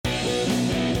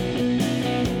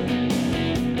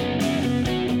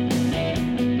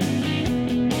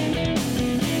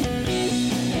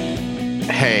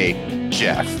Hey,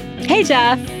 Jeff. Hey,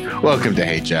 Jeff. Welcome to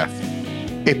Hey, Jeff,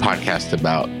 a podcast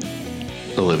about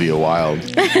Olivia Wilde.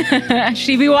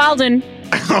 She be wildin'.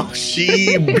 Oh,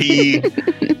 she be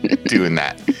doing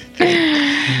that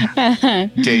thing.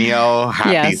 Danielle,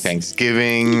 happy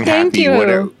Thanksgiving. Thank you.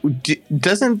 Whatever.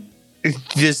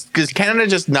 Does Canada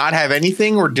just not have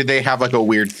anything, or did they have like a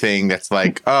weird thing that's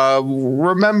like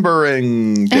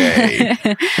Remembering Day?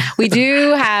 We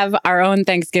do have our own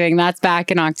Thanksgiving. That's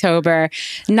back in October.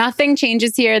 Nothing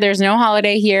changes here. There's no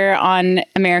holiday here on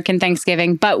American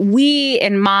Thanksgiving, but we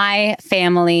in my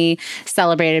family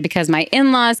celebrated because my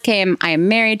in-laws came. I am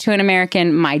married to an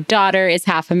American. My daughter is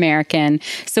half American.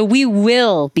 So we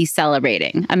will be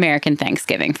celebrating American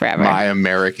Thanksgiving forever. My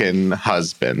American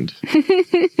husband.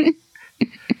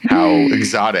 How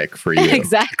exotic for you.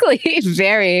 Exactly.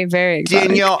 Very, very exotic.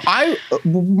 Danielle,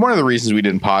 one of the reasons we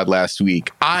didn't pod last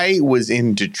week, I was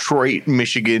in Detroit,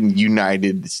 Michigan,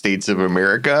 United States of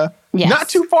America. Yes. Not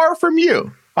too far from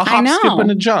you. A hop, skip, and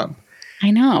a jump.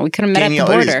 I know. We could have met Danielle, at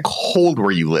the border. it is cold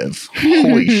where you live.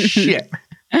 Holy shit.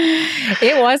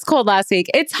 It was cold last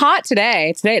week. It's hot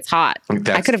today. Today it's hot.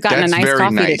 I could have gotten a nice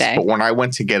coffee today. But when I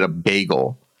went to get a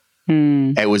bagel,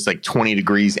 it was like 20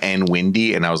 degrees and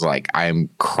windy. And I was like, I'm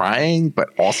crying, but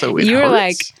also it hurts. You were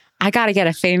like, I got to get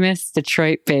a famous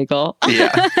Detroit bagel.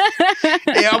 Yeah.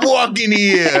 Hey, I'm walking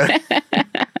here.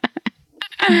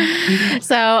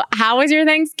 So how was your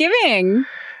Thanksgiving?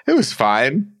 It was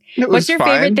fine. What's your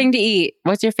favorite thing to eat?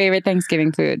 What's your favorite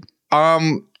Thanksgiving food?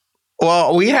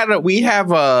 Well, we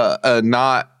have a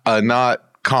not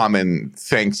common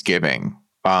Thanksgiving.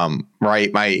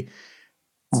 Right. My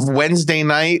Wednesday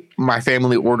night, my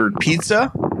family ordered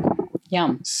pizza.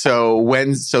 Yum. So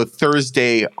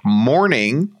Thursday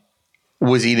morning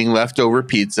was eating leftover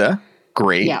pizza.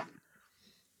 Great. Yeah.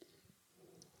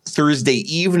 Thursday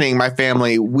evening, my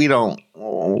family, we don't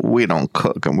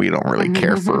cook and we don't really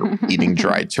care for eating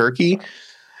dried turkey.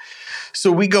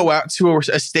 So we go out to a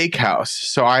steakhouse.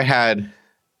 So I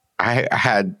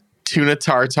had tuna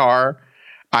tartare.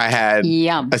 I had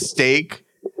a steak.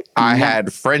 I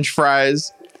had French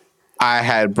fries. I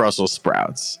had Brussels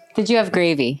sprouts. Did you have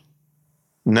gravy?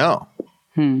 No.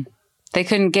 They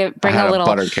couldn't bring a little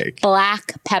butter cake.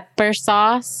 Black pepper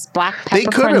sauce. They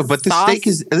could have, but the steak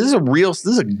this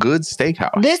is a good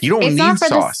steakhouse. You don't need sauce. It's not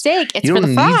for the steak. It's for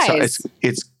the fries.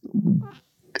 It's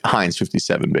Heinz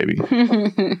 57, baby.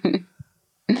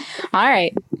 All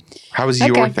right. How was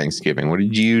your Thanksgiving? What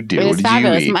did you do? It was what did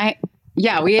fabulous. you eat?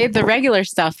 We ate the regular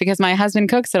stuff because my husband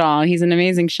cooks it all. He's an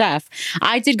amazing chef.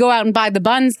 I did go out and buy the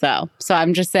buns, though. So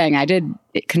I'm just saying I did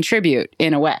contribute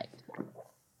in a way.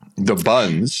 The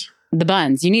buns? The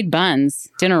buns. You need buns.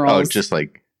 Dinner rolls. Oh, just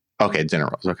like, okay, dinner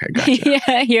rolls. Okay, gotcha.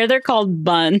 Yeah, here they're called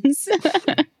buns.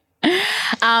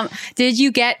 Did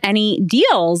you get any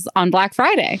deals on Black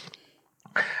Friday?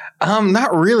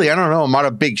 Not really. I don't know. I'm not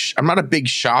a big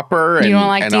shopper. You don't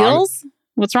like deals?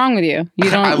 What's wrong with you? You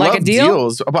don't like a deal?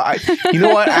 Deals, but you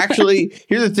know what? Actually,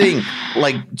 here's the thing.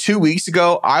 Like 2 weeks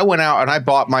ago, I went out and I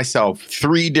bought myself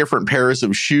 3 different pairs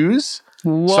of shoes.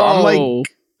 Whoa. So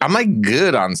I'm like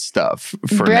good on stuff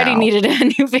for Brady now. needed a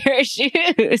new pair of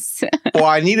shoes. Well,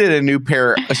 I needed a new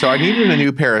pair. So I needed a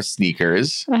new pair of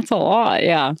sneakers. That's a lot,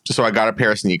 yeah. So I got a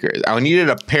pair of sneakers. I needed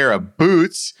a pair of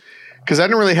boots because I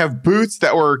didn't really have boots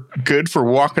that were good for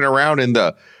walking around in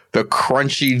the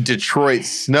crunchy Detroit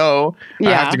snow.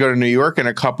 Yeah. I have to go to New York in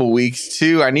a couple weeks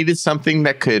too. I needed something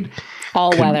that could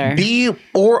all weather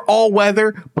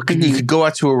but you could go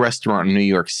out to a restaurant in New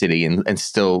York City and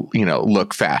still,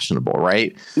 look fashionable,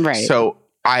 right? Right. So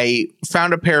I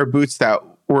found a pair of boots that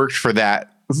worked for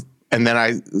that. And then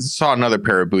I saw another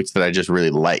pair of boots that I just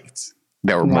really liked.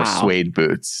 That were more suede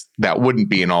boots. That wouldn't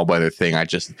be an all weather thing.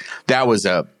 That was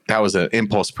an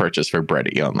impulse purchase for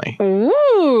Brady only.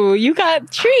 Ooh, you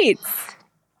got treats.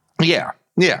 Yeah.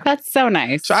 Yeah. That's so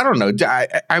nice. So I don't know.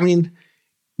 I mean,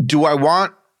 do I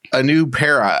want a new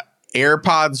pair of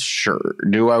AirPods? Sure.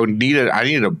 Do I need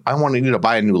to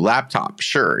buy a new laptop?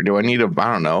 Sure. Do I need I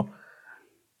don't know.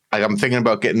 Like I'm thinking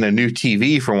about getting a new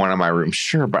TV for one of my rooms.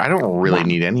 Sure. But I don't really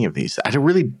need any of these. I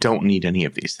really don't need any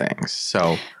of these things.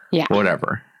 So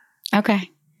whatever.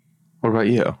 Okay. What about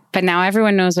you? But now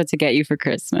everyone knows what to get you for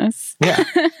Christmas. Yeah.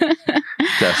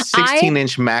 The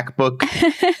 16-inch MacBook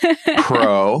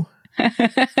Pro.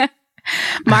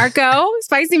 Marco,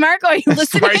 Spicy Marco, are you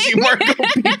listening? Spicy Marco.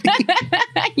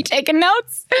 You taking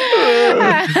notes?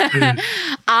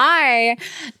 I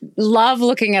love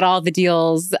looking at all the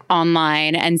deals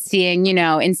online and seeing,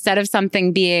 instead of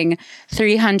something being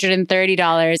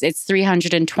 $330, it's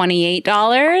 $328.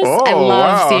 I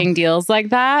love seeing deals like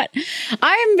that.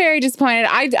 I am very disappointed.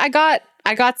 I got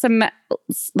I got some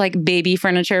like baby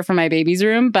furniture for my baby's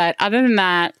room, but other than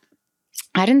that,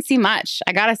 I didn't see much.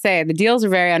 I gotta say, the deals are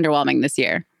very underwhelming this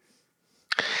year.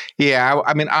 Yeah,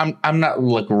 I mean, I'm not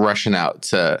like rushing out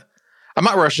to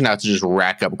just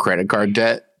rack up credit card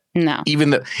debt. No,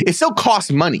 even though it still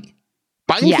costs money.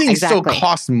 Buying things still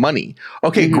costs money.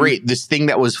 Okay, great. This thing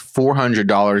that was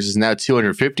 $400 is now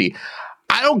 $250.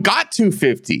 I don't got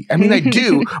 $250. I mean, I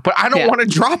do, but I don't want to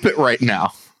drop it right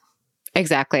now.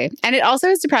 Exactly. And it also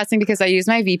is depressing because I use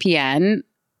my VPN.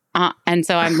 And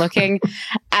so I'm looking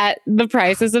at the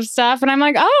prices of stuff and I'm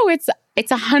like, oh, it's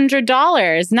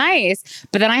 $100. Nice.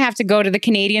 But then I have to go to the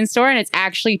Canadian store and it's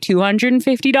actually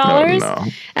 $250. Oh, no.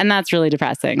 And that's really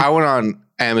depressing. I went on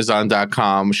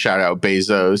Amazon.com. Shout out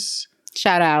Bezos.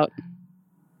 Shout out.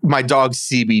 My dog's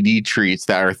CBD treats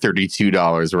that are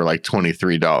 $32 were like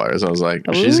 $23. I was like,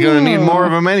 she's going to need more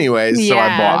of them anyways. So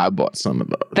I bought some of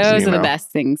those. Those are the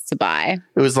best things to buy.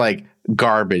 It was like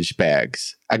garbage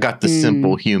bags. I got the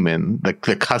Simple Human, the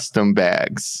custom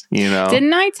bags, you know.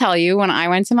 Didn't I tell you when I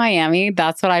went to Miami,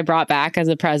 that's what I brought back as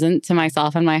a present to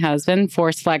myself and my husband,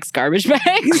 Force Flex garbage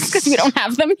bags, because we don't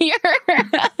have them here.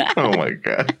 Oh my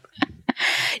God.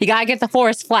 You got to get the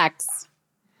Force Flex.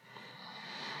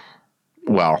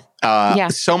 Well,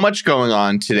 so much going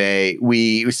on today.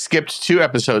 We skipped 2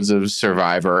 episodes of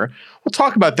Survivor. We'll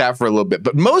talk about that for a little bit.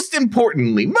 But most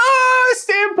importantly,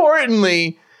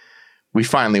 we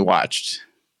finally watched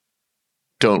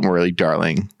Don't Worry,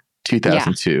 Darling,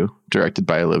 2002, directed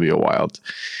by Olivia Wilde.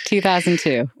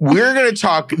 2002. We're going to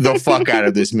talk the fuck out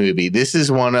of this movie. This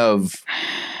is one of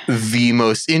the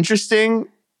most interesting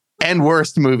and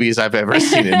worst movies I've ever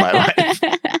seen in my life.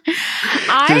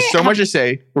 There's so much to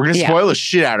say. We're going to spoil the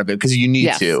shit out of it because you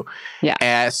need to.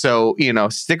 Yeah. So,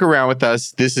 stick around with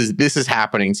us. This is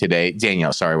happening today.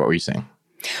 Danielle, sorry, what were you saying?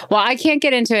 Well, I can't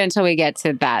get into it until we get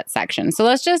to that section. So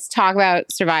let's just talk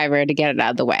about Survivor to get it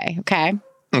out of the way. Okay.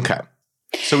 Okay.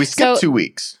 So we skipped 2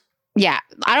 weeks. Yeah.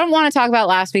 I don't want to talk about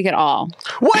last week at all.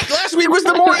 What? Last week was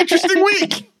the more interesting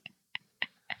week.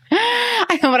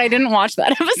 I know, but I didn't watch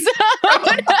that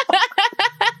episode.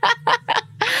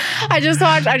 I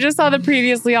just saw the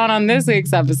previously on this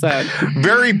week's episode.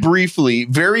 Very briefly,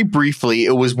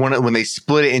 it was when they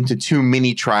split it into 2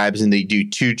 mini tribes and they do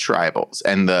 2 tribals.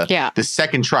 And the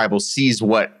second tribal sees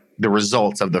what the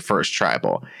results of the first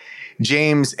tribal.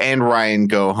 James and Ryan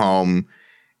go home.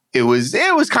 It was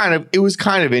kind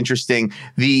of interesting.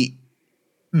 The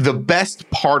best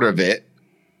part of it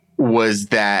was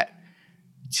that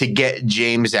to get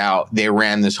James out, they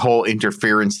ran this whole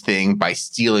interference thing by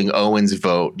stealing Owen's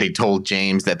vote. They told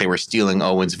James that they were stealing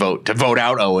Owen's vote to vote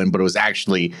out Owen, but it was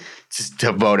actually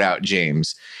to vote out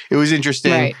James. It was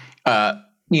interesting. Right.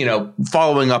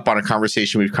 Following up on a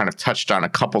conversation we've kind of touched on a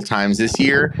couple times this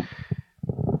year.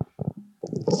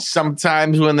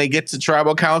 Sometimes when they get to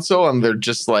tribal council and they're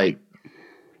just like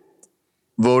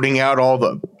voting out all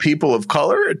the people of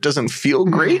color, it doesn't feel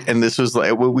great. And this was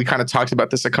like, we kind of talked about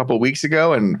this a couple of weeks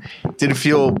ago and didn't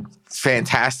feel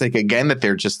fantastic again that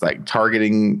they're just like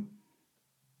targeting,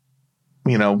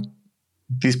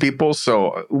 these people.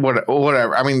 So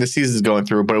whatever. I mean, the season's going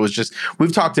through, but it was just,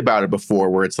 we've talked about it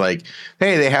before where it's like,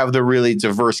 hey, they have the really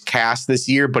diverse cast this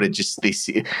year, but it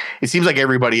seems like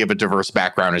everybody of a diverse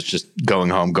background is just going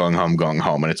home.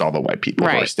 And it's all the white people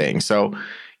who are staying. So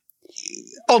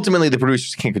ultimately, the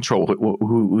producers can't control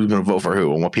who's going to vote for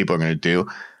who and what people are going to do.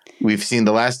 We've seen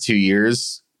the last 2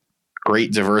 years,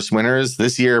 great diverse winners.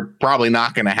 This year, probably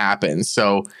not going to happen.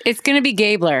 So it's going to be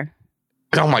Gabler.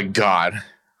 Oh my God.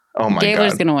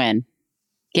 Gabler's going to win.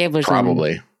 Gabler's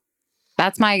probably. Win.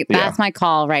 That's my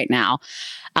call right now.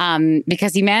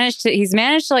 Because he's managed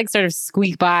to like sort of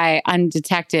squeak by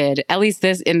undetected, at least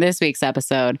in this week's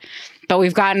episode. But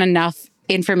we've gotten enough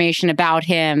information about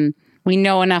him. We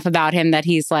know enough about him that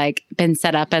he's like been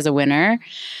set up as a winner.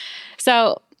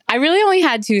 So I really only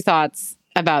had 2 thoughts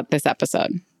about this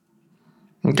episode.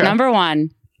 Okay. Number 1,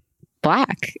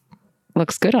 black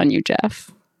looks good on you,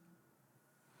 Jeff.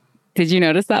 Did you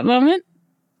notice that moment?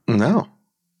 No.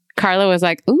 Carla was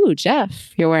like, "Ooh,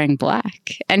 Jeff, you're wearing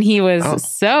black." And he was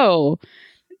so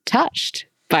touched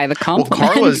by the compliment.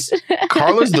 Well,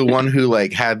 Carla's the one who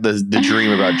like had the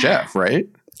dream about Jeff, right?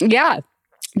 Yeah.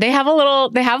 They have a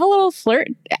little flirt.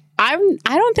 I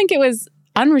don't think it was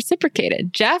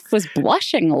unreciprocated. Jeff was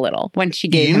blushing a little when she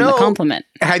gave him the compliment.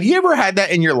 Have you ever had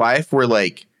that in your life where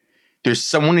like there's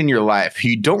someone in your life who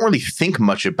you don't really think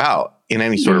much about in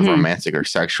any sort of romantic or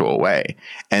sexual way,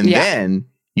 and then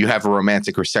you have a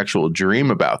romantic or sexual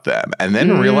dream about them, and then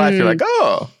in real life you're like,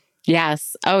 oh,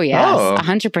 Yes. Oh, yes. Oh.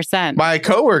 100%. My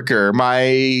coworker,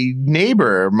 my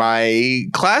neighbor, my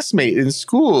classmate in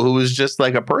school who was just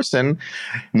like a person.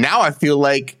 Now I feel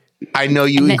like I know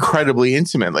you incredibly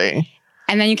intimately.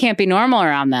 And then you can't be normal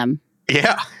around them.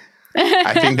 Yeah.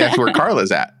 I think that's where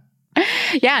Carla's at.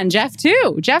 Yeah, and Jeff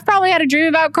too. Jeff probably had a dream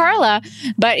about Carla,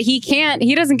 but he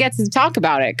doesn't get to talk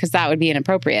about it because that would be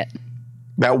inappropriate.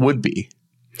 That would be.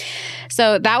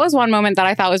 So that was one moment that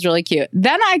I thought was really cute.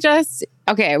 Then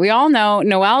we all know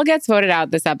Noelle gets voted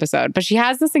out this episode, but she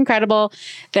has this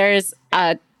there's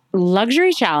a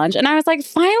luxury challenge. And I was like,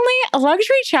 finally, a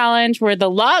luxury challenge where the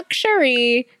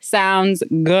luxury sounds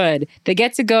good. They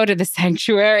get to go to the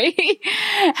sanctuary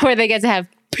where they get to have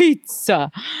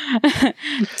pizza, Diet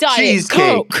cheesecake,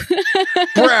 Coke,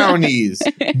 brownies,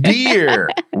 beer,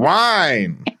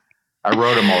 wine. I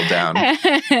wrote them all down.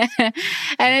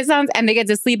 And they get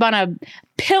to sleep on a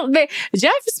pillow.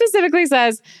 Jeff specifically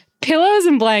says pillows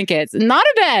and blankets, not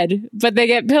a bed, but they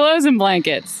get pillows and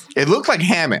blankets. It looked like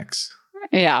hammocks.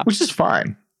 Yeah. Which is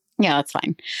fine. Yeah, that's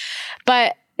fine.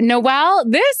 But Noelle,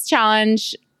 this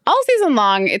challenge, all season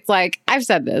long, it's like, I've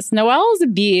said this, Noelle is a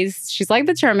beast. She's like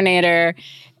the Terminator.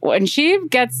 When she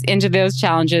gets into those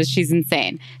challenges, she's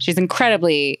insane. She's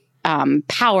incredibly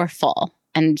powerful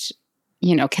and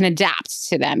can adapt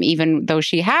to them, even though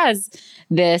she has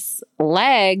this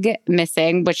leg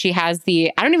missing, but she has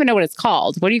I don't even know what it's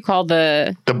called. What do you call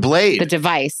the blade? The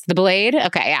device. The blade?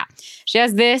 Okay, yeah. She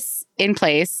has this in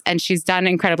place and she's done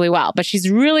incredibly well, but she's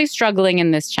really struggling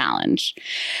in this challenge.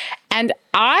 And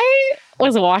I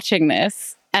was watching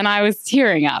this and I was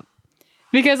tearing up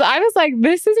because I was like,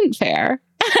 this isn't fair.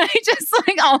 I just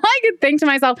all I could think to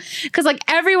myself, because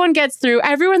everyone gets through,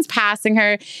 everyone's passing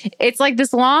her. It's like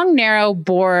this long, narrow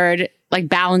board, like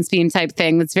balance beam type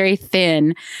thing that's very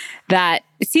thin that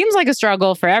it seems like a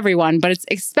struggle for everyone, but it's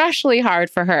especially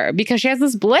hard for her because she has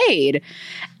this blade.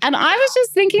 And I was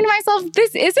just thinking to myself,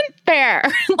 this isn't fair.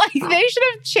 They should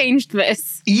have changed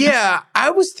this. Yeah,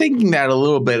 I was thinking that a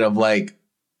little bit of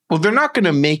they're not going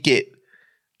to make it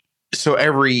so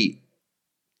every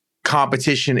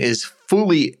competition is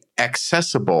fully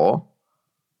accessible,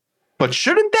 but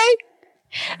shouldn't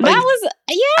they?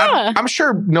 I'm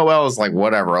sure Noelle is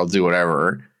whatever, I'll do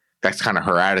whatever. That's kind of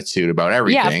her attitude about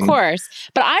everything. Yeah, of course.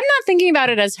 But I'm not thinking about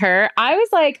it as her. I was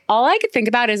like, all I could think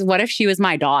about is what if she was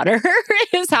my daughter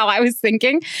is how I was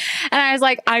thinking. And I was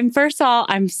like, first of all,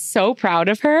 I'm so proud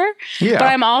of her. Yeah. But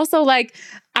I'm also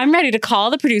I'm ready to call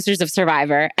the producers of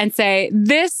Survivor and say,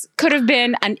 this could have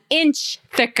been an inch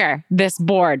thicker, this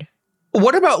board.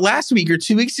 What about last week or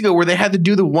 2 weeks ago where they had to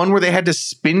do the one where they had to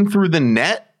spin through the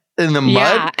net in the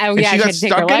mud? Oh, and she got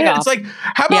stuck in it? It's like,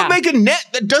 how about make a net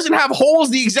that doesn't have holes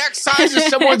the exact size of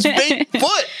someone's fake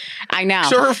foot? I know.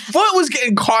 So her foot was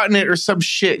getting caught in it or some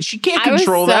shit. She can't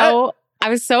control that. I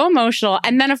was so emotional.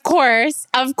 And then, of course,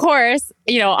 I'm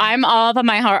all up on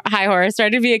my high horse,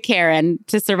 ready to be a Karen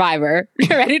to Survivor,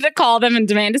 ready to call them and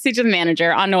demand to speak to the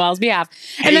manager on Noelle's behalf.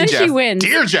 And then Jeff, she wins.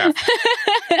 Dear Jeff.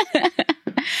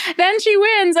 Then she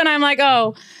wins. And I'm like,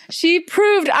 oh, she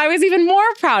proved I was even more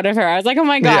proud of her. I was like, oh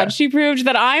my God, She proved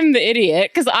that I'm the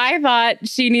idiot because I thought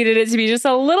she needed it to be just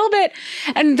a little bit.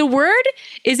 And the word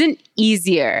isn't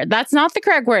easier. That's not the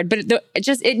correct word, but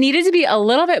it needed to be a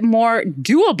little bit more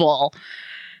doable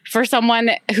for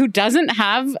someone who doesn't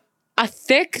have a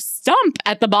thick stump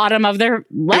at the bottom of their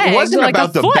leg. It wasn't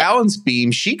about the balance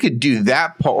beam. She could do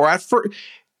that part.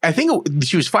 I think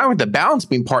she was fine with the balance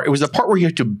beam part. It was the part where you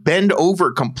have to bend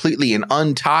over completely and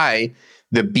untie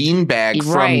the beanbag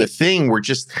from the thing, where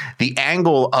just the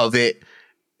angle of it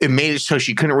made it so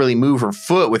she couldn't really move her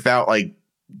foot without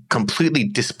completely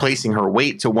displacing her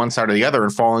weight to one side or the other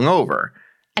and falling over.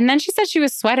 And then she said she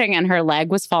was sweating and her leg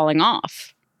was falling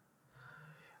off.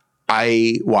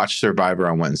 I watched Survivor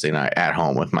on Wednesday night at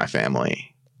home with my family.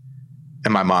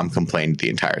 And my mom complained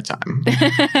the entire time.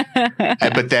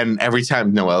 But then every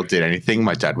time Noelle did anything,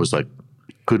 my dad was like,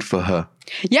 good for her.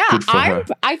 Yeah,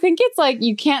 I think it's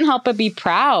you can't help but be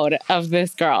proud of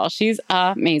this girl. She's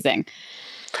amazing.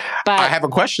 But I have a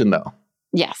question, though.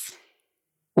 Yes.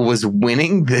 Was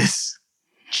winning this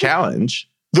challenge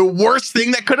the worst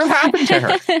thing that could have happened to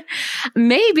her?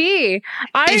 Maybe.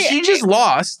 If she just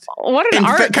lost, what an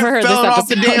arc for her this episode. Off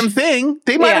the damn thing,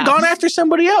 they might have gone after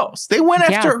somebody else. They went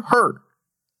after her.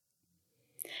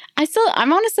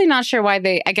 I'm honestly not sure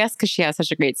why I guess because she has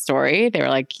such a great story. They were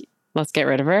like, let's get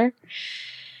rid of her.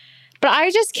 But I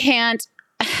just can't.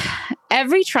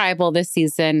 Every tribal this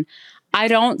season, I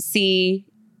don't see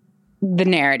the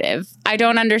narrative. I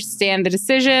don't understand the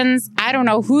decisions. I don't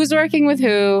know who's working with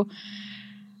who.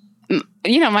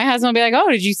 my husband will be like, oh,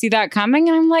 did you see that coming?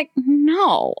 And I'm like,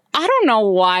 no, I don't know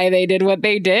why they did what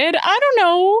they did. I don't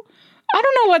know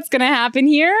what's going to happen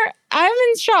here. I'm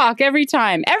in shock every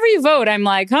time. Every vote, I'm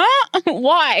like, huh?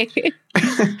 Why?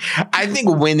 I think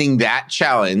winning that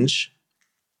challenge,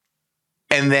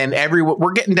 and then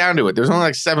we're getting down to it. There's only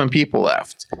like 7 people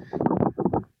left.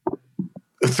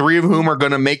 3 of whom are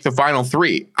going to make the final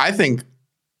 3. I think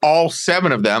all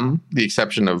 7 of them, the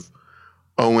exception of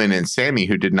Owen and Sammy,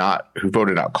 who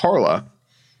voted out Carla.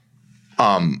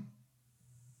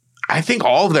 I think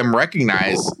all of them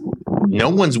recognize no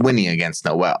one's winning against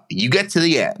Noelle. You get to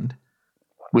the end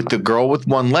with the girl with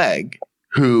one leg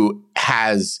who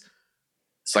has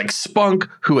it's like spunk,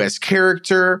 who has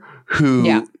character,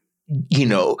 who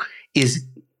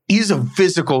is a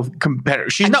physical competitor.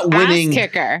 She's not winning. Ass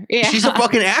kicker. Yeah. She's a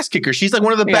fucking ass kicker. She's like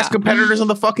one of the best competitors in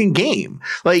the fucking game.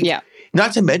 Like,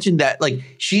 not to mention that, like,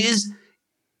 she's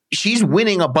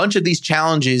winning a bunch of these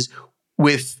challenges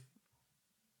with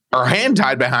her hand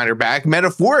tied behind her back,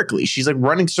 metaphorically. She's like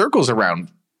running circles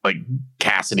around like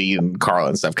Cassidy and Carla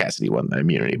and stuff. Cassidy won the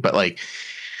immunity, but like,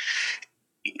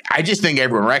 I just think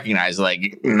everyone recognized,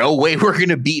 like, no way we're going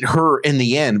to beat her in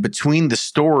the end between the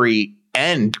story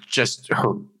and just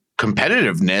her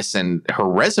competitiveness and her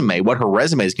resume, what her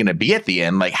resume is going to be at the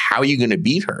end. Like, how are you going to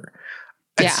beat her?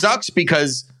 It sucks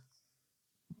because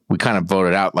we kind of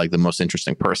voted out like the most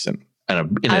interesting person in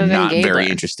a not very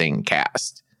interesting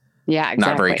cast. Yeah, exactly.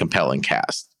 Not very compelling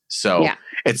cast. So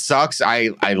it sucks.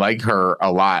 I like her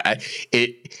a lot.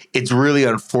 It's really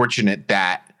unfortunate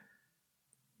that,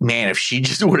 man, if she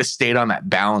just would have stayed on that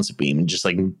balance beam and just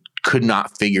like could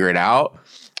not figure it out,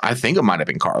 I think it might have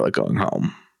been Carla going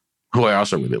home, who I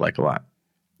also really like a lot.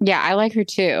 Yeah, I like her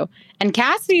too. And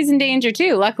Cassidy's in danger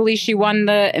too. Luckily, she won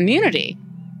the immunity.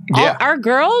 Yeah. Our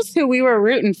girls who we were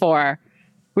rooting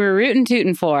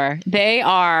tooting for, they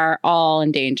are all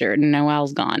endangered. And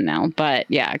Noelle's gone now. But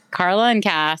yeah, Carla and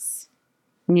Cass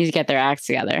need to get their acts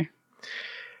together.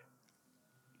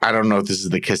 I don't know if this is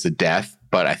the kiss of death,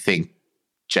 but I think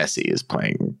Jesse is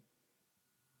playing.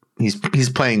 He's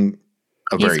playing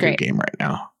a very good game right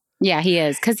now. Yeah, he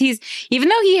is. Because even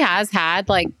though he has had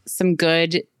like some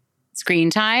good screen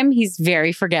time, he's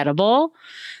very forgettable.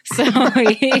 So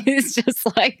he's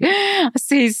just like,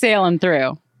 he's sailing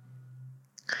through.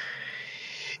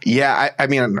 Yeah, I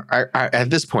mean, I at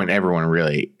this point, everyone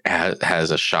really has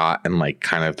a shot and like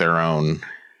kind of their own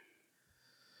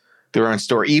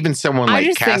story. Even someone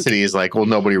like Cassidy is like, well,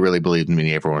 nobody really believed in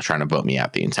me. Everyone was trying to vote me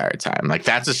out the entire time. Like,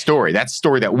 that's a story. That's a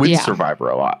story that wins Survivor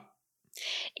a lot.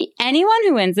 Anyone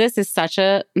who wins this is such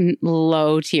a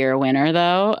low tier winner,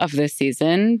 though, of this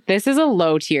season. This is a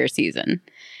low tier season.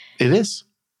 It is.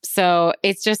 So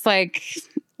it's just like,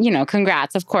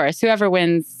 congrats, of course. Whoever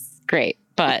wins, great.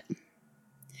 But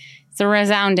it's a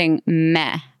resounding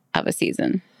meh of a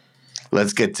season.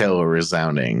 Let's get to a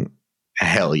resounding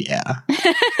hell yeah.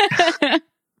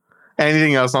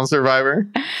 Anything else on Survivor?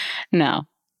 No.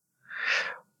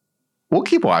 We'll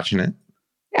keep watching it.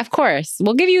 Of course.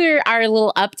 We'll give you our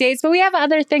little updates, but we have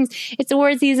other things. It's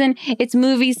award season. It's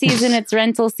movie season. It's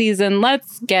rental season.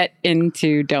 Let's get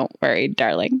into Don't Worry,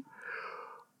 Darling.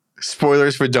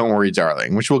 Spoilers for Don't Worry,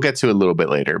 Darling, which we'll get to a little bit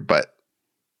later. But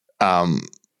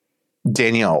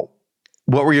Danielle,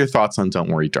 what were your thoughts on Don't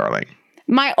Worry, Darling?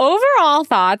 My overall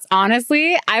thoughts,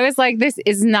 honestly, I was like, this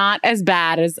is not as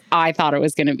bad as I thought it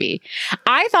was going to be.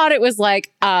 I thought it was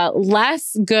like a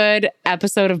less good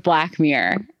episode of Black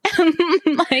Mirror.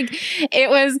 Like, it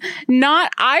was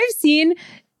not,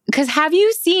 because have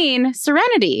you seen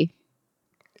Serenity?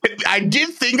 I did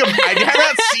think I have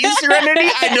not seen Serenity.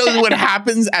 I know what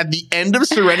happens at the end of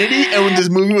Serenity. And when this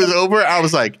movie was over, I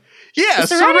was like, yeah,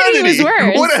 Serenity. Was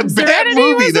worse. What a bad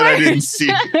movie that I didn't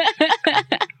see.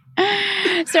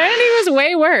 Serenity was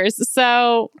way worse.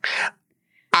 So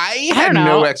I had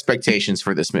no expectations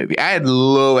for this movie. I had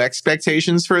low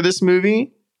expectations for this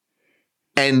movie.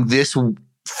 And this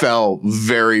fell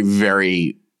very,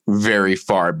 very, very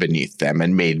far beneath them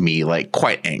and made me like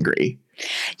quite angry.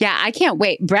 Yeah, I can't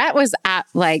wait. Brett was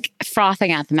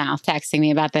frothing at the mouth texting me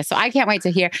about this. So I can't wait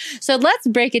to hear. So let's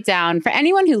break it down for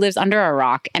anyone who lives under a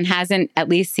rock and hasn't at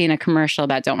least seen a commercial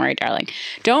about Don't Worry, Darling.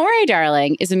 Don't Worry,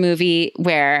 Darling is a movie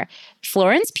where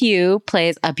Florence Pugh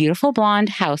plays a beautiful blonde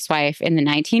housewife in the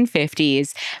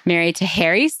 1950s, married to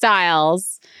Harry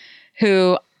Styles,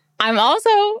 who I'm also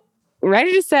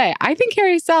ready to say, I think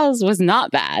Harry Styles was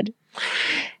not bad.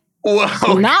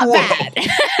 Whoa, not bad.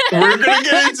 We're going to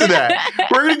get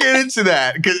into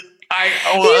that. Because I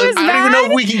don't even know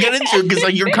if we can get into it because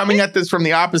like you're coming at this from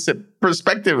the opposite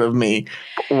perspective of me.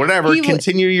 Whatever.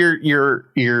 Continue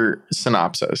your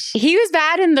synopsis. He was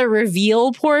bad in the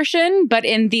reveal portion, but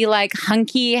in the like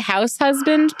hunky house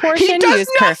husband portion, he was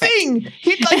nothing.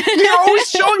 Perfect. They're always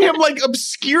showing him like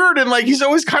obscured and like he's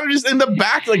always kind of just in the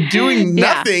back, like doing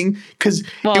nothing. Because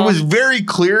it was very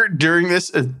clear during this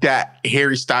that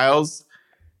Harry Styles,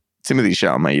 Timothée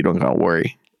Chalamet, you don't gotta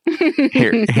worry.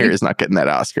 Harry is not getting that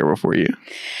Oscar before you.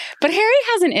 But Harry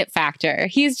has an it factor.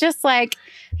 He's just like,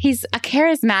 he's a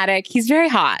charismatic. He's very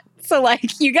hot. So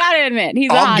like, you got to admit,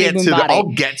 he's I'll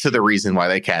get to the reason why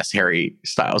they cast Harry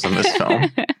Styles in this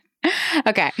film.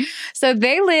 Okay. So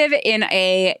they live in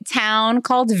a town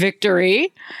called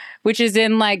Victory, which is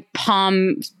in like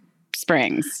Palm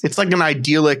Springs. It's like an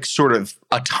idyllic sort of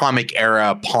atomic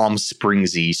era Palm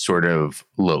Springsy sort of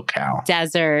locale.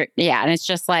 Desert. Yeah. And it's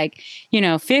just like,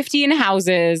 15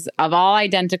 houses of all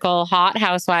identical hot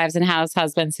housewives and house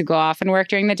husbands who go off and work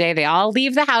during the day. They all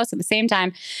leave the house at the same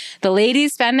time. The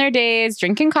ladies spend their days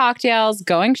drinking cocktails,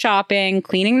 going shopping,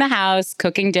 cleaning the house,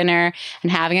 cooking dinner,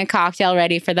 and having a cocktail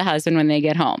ready for the husband when they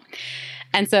get home.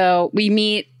 And so we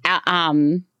meet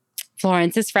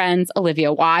Florence's friends,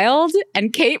 Olivia Wilde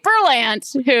and Kate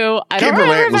Berlant, who Kate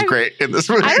Berlant was great in this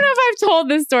movie. I don't know if I've told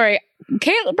this story.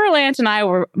 Kate Berlant and I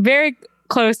were very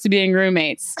close to being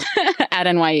roommates at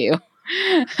NYU.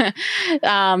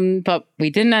 But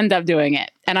we didn't end up doing it.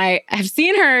 And I have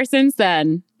seen her since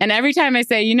then. And every time I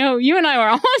say, you and I were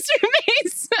almost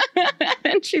roommates.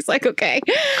 And she's like, okay.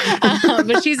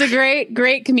 But she's a great,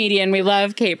 great comedian. We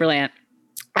love Kate Berlant.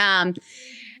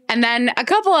 And then a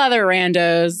couple other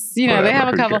randos, whatever, they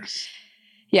have a couple.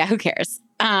 Yeah, who cares?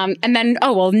 And then,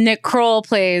 Nick Kroll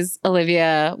plays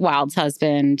Olivia Wilde's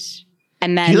husband.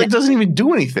 And then he doesn't even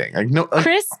do anything.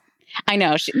 Chris, I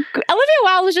know. Olivia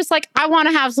Wilde was just like, I want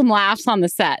to have some laughs on the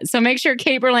set. So make sure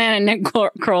Kate Berlant and Nick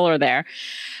Kroll are there.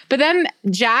 But then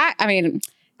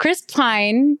Chris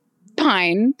Pine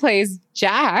plays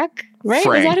Jack, right?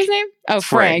 Frank. Is that his name? Oh,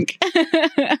 Frank.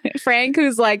 Frank,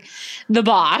 who's like the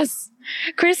boss.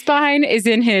 Chris Pine is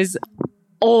in his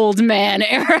old man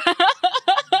era.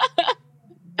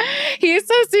 He's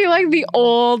supposed to be like the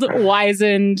old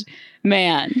wizened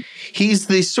man. He's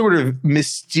the sort of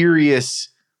mysterious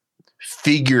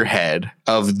figurehead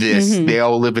of this. Mm-hmm. They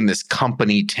all live in this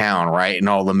company town, right? And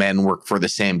all the men work for the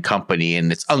same company.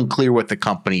 And it's unclear what the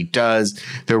company does.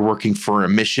 They're working for a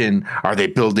mission. Are they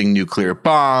building nuclear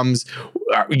bombs?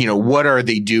 What are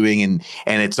they doing? And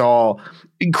it's all...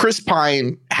 Chris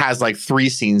Pine has like 3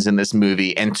 scenes in this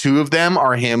movie, and 2 of them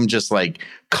are him just like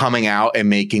coming out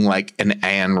and making like an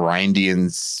Ayn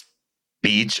Randian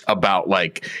speech about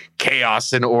like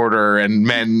chaos and order and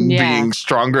men being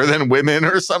stronger than women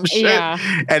or some shit. Yeah.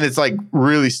 And it's like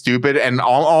really stupid and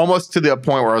almost to the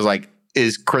point where I was like,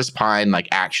 is Chris Pine like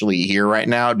actually here right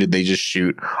now? Did they just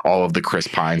shoot all of the Chris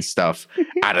Pine stuff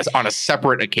on a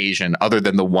separate occasion other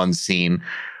than the one scene?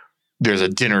 There's a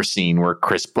dinner scene where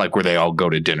where they all go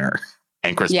to dinner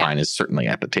and Chris Pine is certainly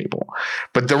at the table.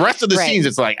 But the rest of the scenes,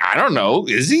 it's like, I don't know.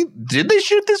 Did they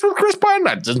shoot this with Chris Pine?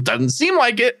 That just doesn't seem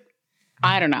like it.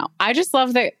 I don't know. I just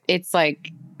love that it's like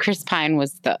Chris Pine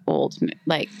was the old,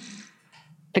 like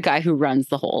the guy who runs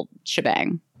the whole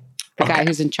shebang. The guy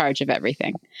who's in charge of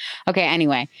everything. Okay,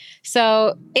 anyway.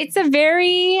 So it's a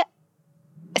very,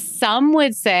 some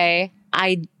would say,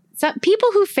 people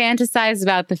who fantasize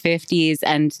about the 50s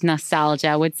and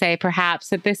nostalgia would say perhaps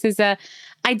that this is a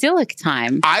idyllic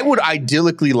time. I would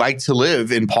idyllically like to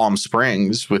live in Palm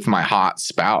Springs with my hot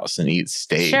spouse and eat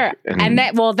steak. Sure. And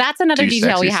that's another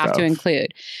detail we have to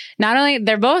include. Not only,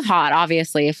 they're both hot,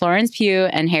 obviously. Florence Pugh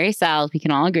and Harry Styles, we can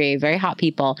all agree, very hot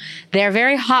people. They're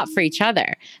very hot for each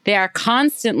other. They are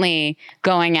constantly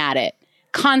going at it.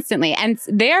 Constantly. And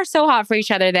they are so hot for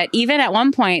each other that even at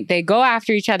one point they go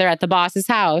after each other at the boss's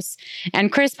house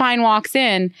and Chris Pine walks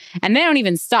in and they don't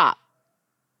even stop.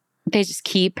 They just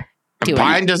keep doing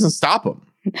Pine doesn't stop him.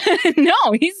 No,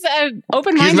 he's an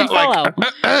open-minded fellow.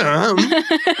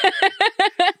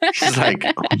 He's like,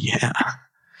 oh, yeah.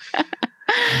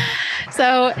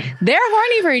 So they're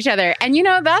horny for each other. And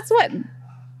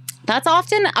that's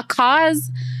often a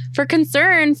cause for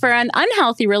concern for an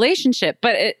unhealthy relationship,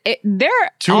 but they're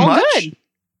too all much? Good.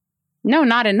 No,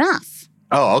 not enough.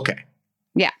 Oh, okay.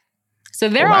 Yeah. So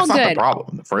they're all good. That's not the problem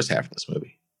in the first half of this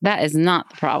movie. That is not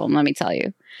the problem, let me tell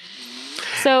you.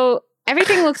 So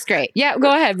everything looks great. Yeah,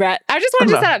 go ahead, Brett. I just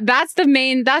wanted to set up. That's the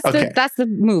main, that's the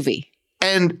movie.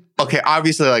 And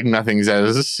obviously, like nothing's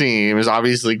as it seems.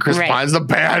 Obviously, Chris Pine's the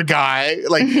bad guy.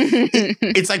 Like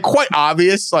it's like quite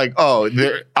obvious. Like,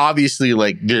 there obviously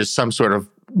like there's some sort of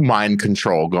mind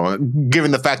control going,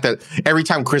 given the fact that every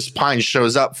time Chris Pine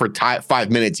shows up for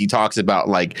 5 minutes, he talks about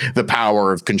like the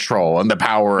power of control and the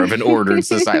power of an ordered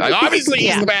society. Like, obviously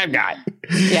he's the bad guy.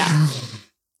 Yeah.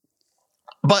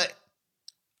 But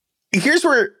here's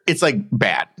where it's like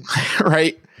bad,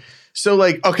 right? So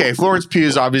like, okay, Florence Pugh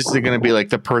is obviously going to be like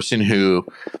the person who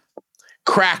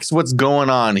cracks what's going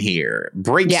on here,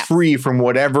 breaks free from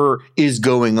whatever is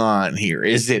going on here.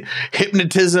 Is it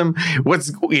hypnotism?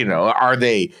 Are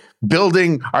they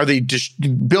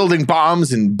just building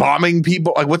bombs and bombing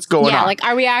people? Like, what's going on? Yeah, like,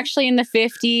 are we actually in the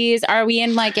 50s? Are we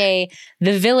in like the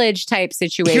Village type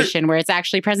situation where it's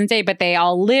actually present day, but they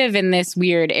all live in this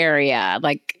weird area?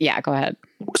 Like, yeah, go ahead.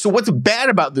 So what's bad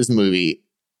about this movie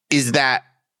is that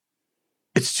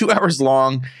it's 2 hours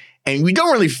long and we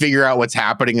don't really figure out what's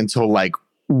happening until like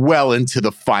well into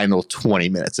the final 20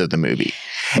 minutes of the movie.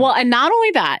 Well, and not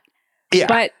only that,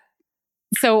 but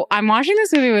so I'm watching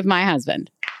this movie with my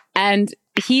husband and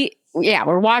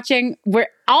we're watching where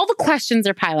all the questions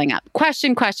are piling up.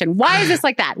 Question. Why is this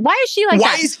like that? Why is she like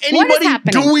that? Why is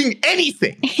anybody doing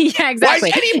anything? Yeah, exactly.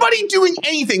 Why is anybody doing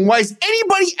anything? Why is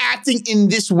anybody acting in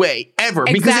this way ever?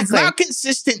 Exactly. Because it's not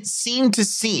consistent scene to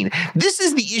scene. This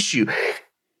is the issue.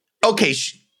 Okay,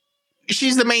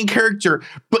 she's the main character,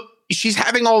 but she's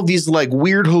having all these like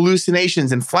weird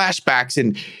hallucinations and flashbacks,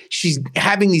 and she's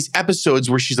having these episodes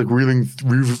where she's like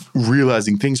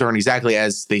realizing things aren't exactly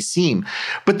as they seem,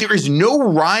 but there is no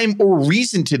rhyme or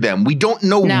reason to them. We don't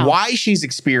know why she's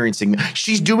experiencing.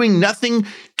 She's doing nothing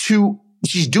to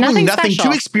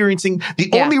experiencing.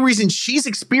 The only reason she's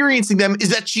experiencing them is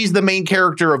that she's the main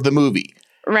character of the movie.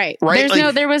 Right.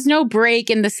 There was no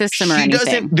break in the system or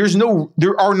anything.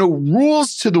 There are no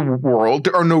rules to the world.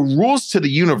 There are no rules to the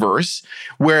universe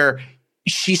where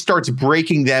she starts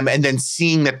breaking them and then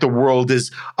seeing that the world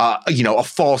is, a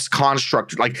false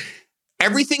construct. Like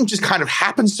everything just kind of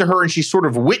happens to her and she sort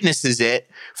of witnesses it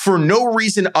for no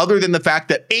reason other than the fact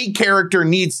that a character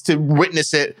needs to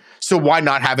witness it. So why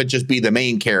not have it just be the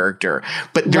main character?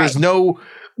 But there's no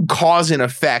cause and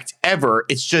effect ever.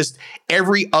 It's just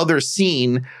every other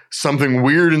scene, something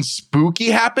weird and spooky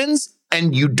happens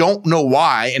and you don't know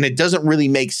why, and it doesn't really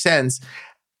make sense.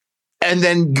 And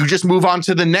then you just move on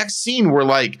to the next scene where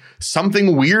like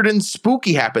something weird and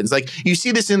spooky happens. Like you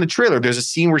see this in the trailer. There's a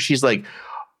scene where she's like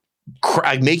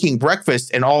making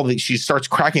breakfast and she starts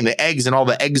cracking the eggs and all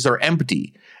the eggs are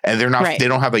empty and they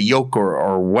don't have a yolk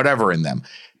or whatever in them.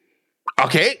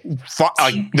 Okay,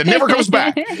 that never comes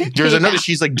back. There's another,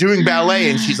 she's like doing ballet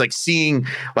and she's like seeing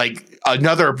like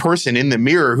another person in the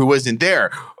mirror who wasn't there.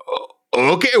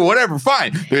 Okay, whatever,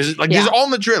 fine. There's all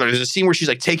in the trailer. There's a scene where she's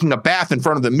like taking a bath in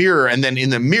front of the mirror, and then in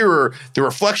the mirror, the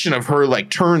reflection of her like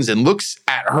turns and looks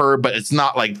at her, but it's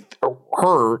not like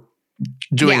her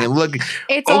doing it. Look,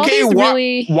 it's okay.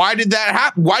 Why did that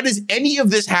happen? Why does any of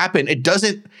this happen?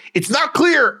 It's not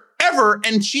clear ever,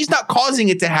 and she's not causing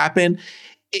it to happen.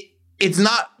 It's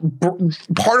not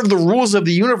part of the rules of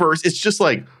the universe. It's just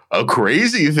like a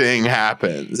crazy thing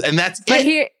happens, and that's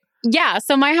it.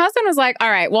 So my husband was like,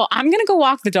 all right, well, I'm going to go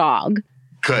walk the dog.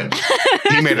 Good.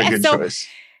 He made a good choice.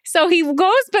 So he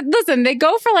goes, but listen, they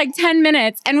go for like 10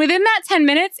 minutes. And within that 10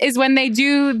 minutes is when they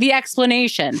do the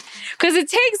explanation. Because it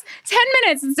takes 10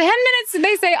 minutes. It's 10 minutes. And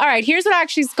they say, all right, here's what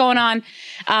actually is going on.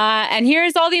 And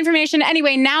here's all the information.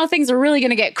 Anyway, now things are really going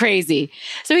to get crazy.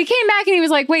 So he came back and he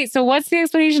was like, wait, so what's the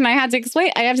explanation? I have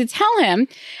to tell him.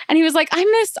 And he was like, I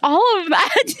missed all of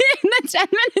that in the 10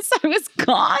 minutes I was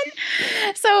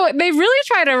gone. So they really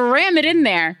try to ram it in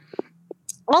there.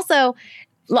 Also,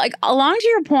 like along to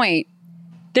your point,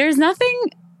 there's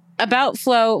nothing about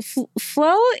Flo.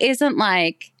 Flo isn't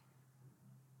like,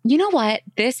 you know what?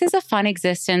 This is a fun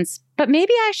existence, but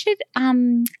maybe I should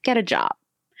get a job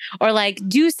or like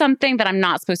do something that I'm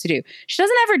not supposed to do. She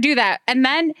doesn't ever do that. And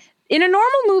then in a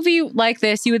normal movie like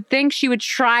this, you would think she would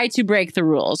try to break the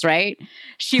rules, right?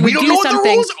 We don't know what the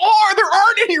rules are. There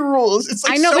aren't any rules. It's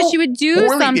like, I know, but she would do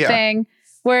something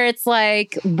where it's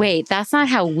like, wait, that's not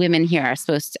how women here are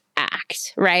supposed to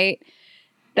act, right?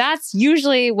 That's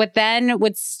usually what then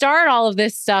would start all of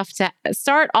this stuff, to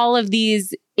start all of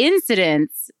these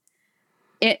incidents.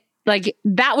 Like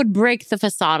that would break the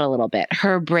facade a little bit,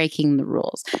 her breaking the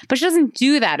rules. But she doesn't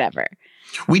do that ever.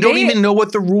 We don't even know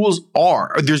what the rules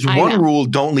are. There's one rule: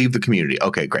 don't leave the community.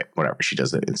 Okay, great, whatever. She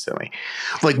does it instantly.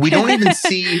 Like we don't even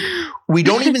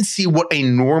see what a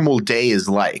normal day is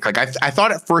like. Like I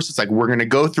thought at first it's like we're going to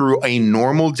go through a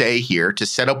normal day here to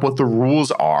set up what the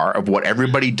rules are of what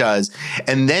everybody does,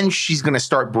 and then she's going to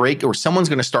start someone's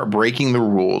going to start breaking the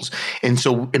rules, and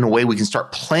so in a way we can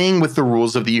start playing with the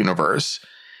rules of the universe.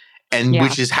 And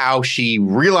which is how she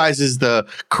realizes the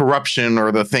corruption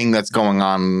or the thing that's going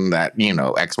on that,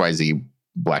 XYZ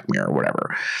Black Mirror or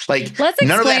whatever. Like,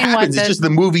 none of that happens. It's just the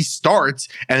movie starts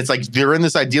and it's like they're in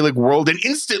this idyllic world and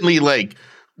instantly like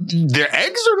their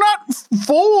eggs are not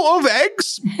full of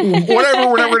eggs. Whatever,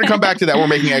 we're never going to come back to that. We're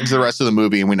making eggs the rest of the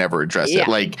movie and we never address it.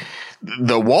 Like,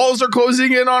 the walls are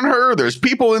closing in on her. There's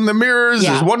people in the mirrors.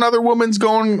 There's one other woman's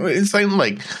going insane.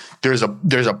 Like, there's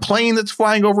a plane that's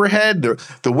flying overhead.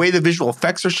 The way the visual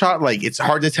effects are shot, like, it's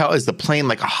hard to tell. Is the plane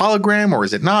like a hologram or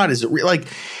is it not? Is it real? Like,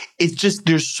 it's just,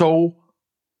 there's so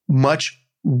much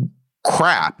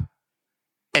crap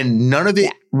and none of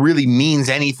it really means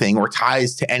anything or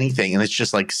ties to anything. And it's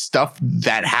just like stuff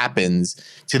that happens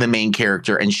to the main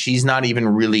character and she's not even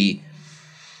really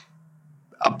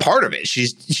a part of it.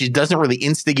 She doesn't really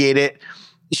instigate it.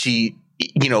 She,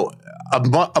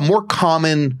 a more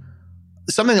common,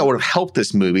 something that would have helped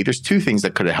this movie. There's two things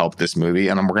that could have helped this movie,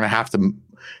 and we're gonna have to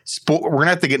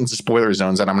get into spoiler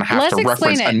zones, and I'm gonna have to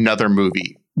reference another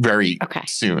movie very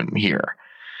soon here.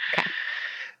 Okay.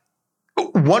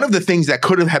 One of the things that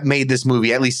could have made this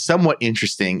movie at least somewhat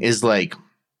interesting is like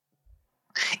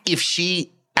if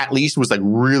she at least was like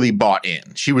really bought in.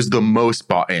 She was the most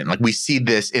bought in. Like we see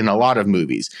this in a lot of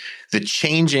movies, the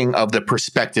changing of the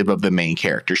perspective of the main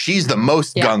character. She's the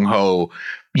most gung-ho,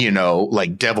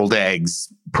 like deviled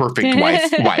eggs, perfect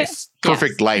wife,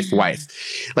 perfect life wife.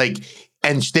 Like,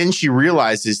 and then she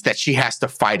realizes that she has to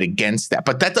fight against that.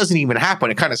 But that doesn't even happen.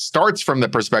 It kind of starts from the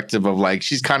perspective of like,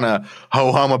 she's kind of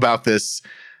ho-hum about this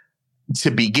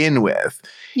to begin with.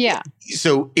 Yeah.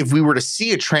 So if we were to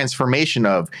see a transformation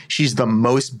of she's the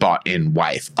most bought in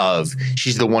wife of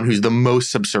she's the one who's the most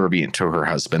subservient to her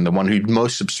husband, the one who's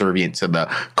most subservient to the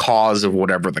cause of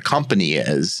whatever the company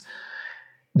is,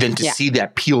 then to see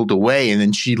that peeled away and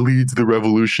then she leads the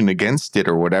revolution against it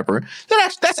or whatever,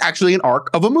 that's actually an arc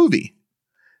of a movie.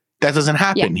 That doesn't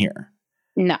happen here.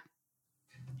 No.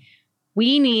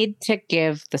 We need to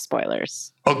give the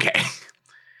spoilers. Okay.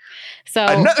 So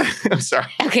I'm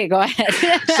sorry. Okay, go ahead.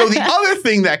 So the other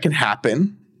thing that can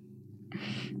happen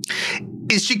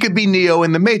is she could be Neo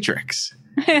in the Matrix.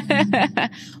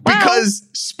 Because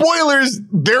spoilers,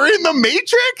 they're in the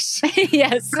Matrix?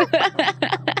 Yes.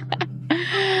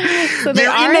 So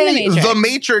they're in the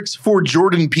Matrix for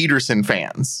Jordan Peterson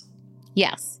fans.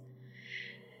 Yes.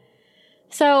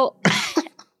 So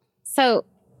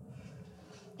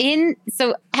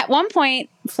at one point,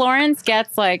 Florence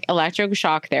gets like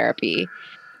electroshock therapy.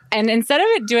 And instead of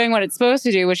it doing what it's supposed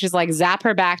to do, which is like zap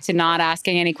her back to not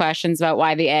asking any questions about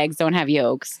why the eggs don't have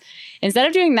yolks, instead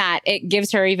of doing that, it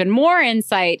gives her even more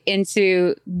insight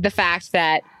into the fact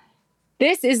that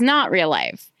this is not real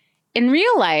life. In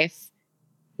real life,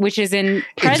 which is in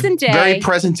present day. Very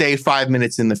present day, 5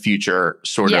 minutes in the future,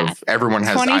 sort of. Everyone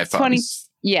has iPhones.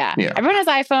 Everyone has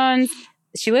iPhones.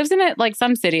 She lives in like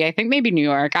some city, I think maybe New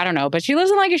York. I don't know. But she lives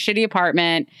in like a shitty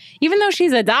apartment, even though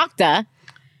she's a doctor.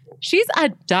 She's a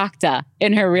doctor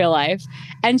in her real life.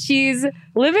 And she's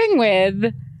living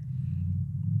with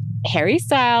Harry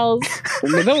Styles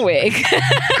with a wig.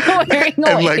 Wearing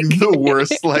a wig. Like the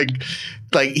worst, like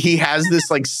he has this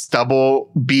like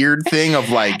stubble beard thing of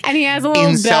like and he has a little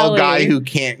incel belly. Guy who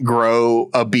can't grow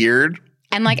a beard.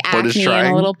 And like acne and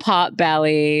a little pot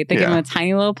belly. They give him a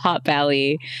tiny little pot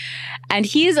belly. And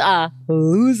he's a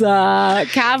loser.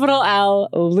 Capital L,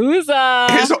 loser.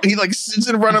 He like sits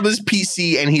in front of his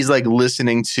PC and he's like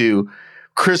listening to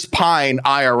Chris Pine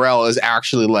IRL is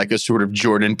actually like a sort of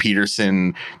Jordan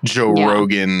Peterson, Joe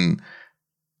Rogan,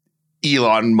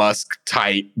 Elon Musk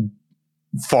type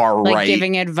far like right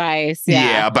giving advice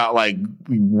about like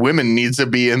women needs to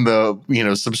be in the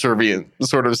subservient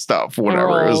sort of stuff, whatever.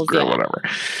 Roles, it was great, whatever.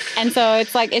 And so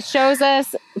it's like it shows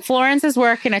us Florence is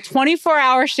working a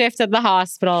 24-hour shift at the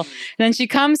hospital, and then she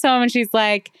comes home and she's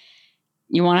like,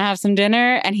 you want to have some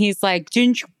dinner? And he's like,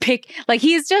 didn't you pick, like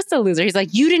he's just a loser. He's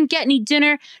like, you didn't get any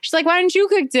dinner. She's like, why didn't you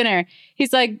cook dinner?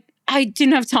 He's like, I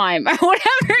didn't have time or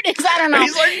whatever it is. I don't know. And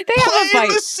he's like, they have a fight.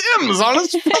 The Sims on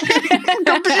his fucking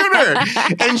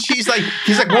computer. And he's like,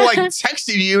 well, I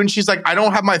texted you. And she's like, I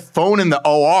don't have my phone in the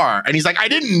OR. And he's like, I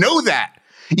didn't know that.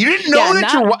 You didn't know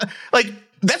that you're like,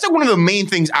 that's like one of the main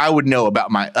things I would know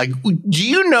about do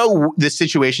you know the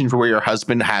situation for where your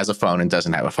husband has a phone and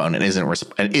doesn't have a phone and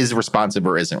is responsive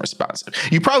or isn't responsive?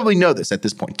 You probably know this at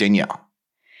this point, Danielle.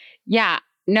 Yeah.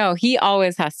 No, he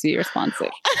always has to be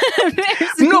responsive.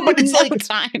 No, but it's like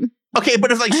time. Okay,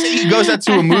 but if like say he goes out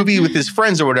to a movie with his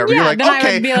friends or whatever, you're like,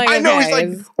 okay, I know he's like,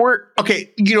 or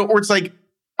okay, or it's like,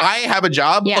 I have a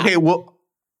job. Yeah. Okay,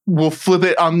 we'll flip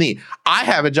it on me. I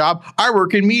have a job. I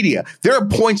work in media. There are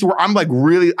points where I'm like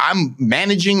I'm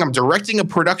managing, I'm directing a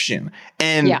production,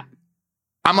 and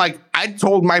I'm like, I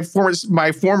told my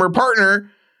former partner,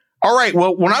 all right,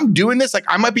 well, when I'm doing this, like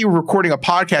I might be recording a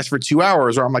podcast for 2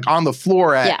 hours, or I'm like on the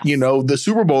floor at, the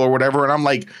Super Bowl or whatever. And I'm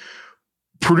like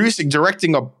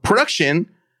directing a production.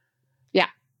 Yeah.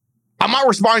 I'm not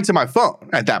responding to my phone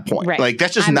at that point. Right. Like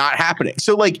that's just not happening.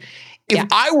 So like if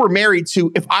I were married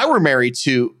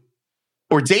to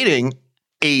or dating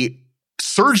a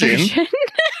surgeon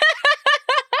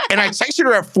and I texted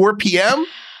her at 4 p.m.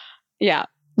 Yeah.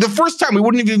 The first time we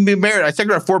wouldn't even be married, I texted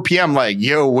her at 4 p.m. like,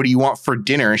 yo, what do you want for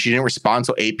dinner? And she didn't respond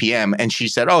until 8 p.m. And she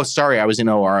said, oh, sorry, I was in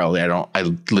OR. I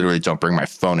literally don't bring my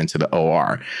phone into the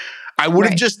OR. I would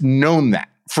have just known that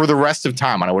for the rest of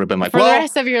time. And I would have been like, for the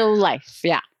rest of your life.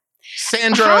 Yeah.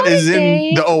 Sandra is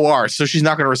in the OR, so she's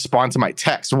not going to respond to my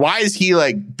text. Why is he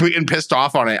like getting pissed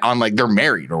off on it on like they're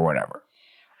married or whatever?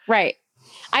 Right.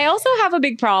 I also have a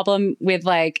big problem with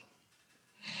like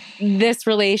this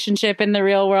relationship in the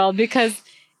real world because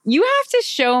you have to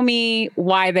show me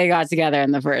why they got together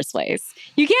in the first place.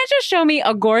 You can't just show me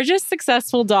a gorgeous,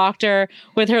 successful doctor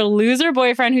with her loser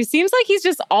boyfriend who seems like he's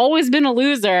just always been a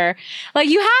loser. Like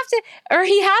you have to, or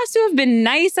he has to have been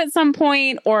nice at some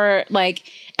point, or like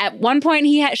at one point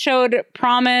he showed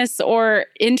promise or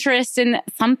interest in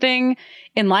something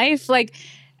in life. Like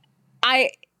I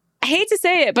hate to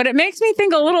say it, but it makes me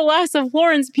think a little less of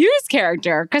Florence Pugh's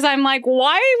character because I'm like,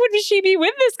 why would she be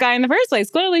with this guy in the first place?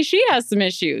 Clearly, she has some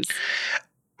issues.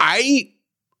 I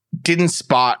didn't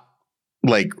spot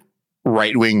like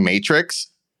right-wing Matrix.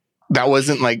 That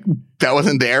wasn't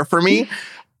there for me.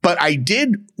 But I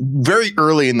did very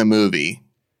early in the movie.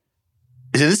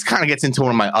 So this kind of gets into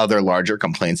one of my other larger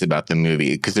complaints about the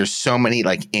movie because there's so many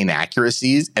like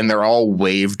inaccuracies and they're all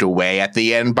waved away at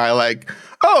the end by like,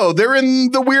 oh, they're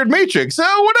in the weird Matrix.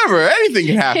 Oh, whatever. Anything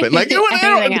can happen. Like,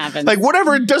 anything happens. Like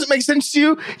whatever doesn't make sense to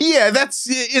you. Yeah, that's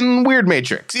in weird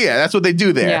Matrix. Yeah, that's what they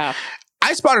do there. Yeah.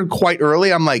 I spotted quite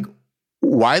early. I'm like,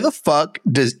 why the fuck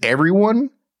does everyone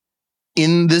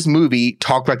in this movie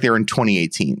talk like they're in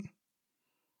 2018?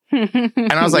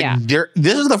 And I was like,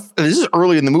 this is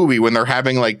early in the movie when they're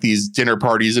having like these dinner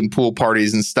parties and pool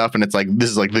parties and stuff. And it's like, this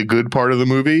is like the good part of the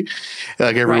movie.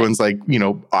 Like everyone's like,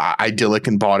 idyllic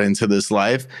and bought into this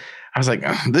life. I was like,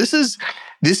 this is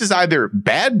either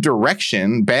bad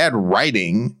direction, bad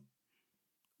writing.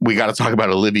 We got to talk about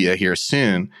Olivia here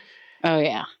soon. Oh,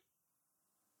 yeah.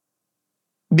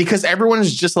 Because everyone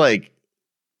just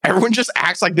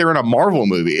acts like they're in a Marvel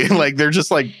movie. Like they're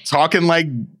just like talking like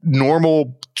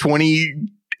normal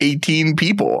 2018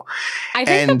 people. I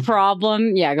think the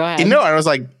problem, go ahead. And I was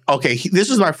like, okay, this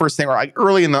was my first thing. Like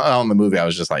early in the movie, I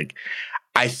was just like,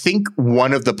 I think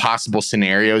one of the possible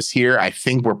scenarios here, I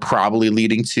think we're probably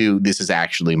leading to this is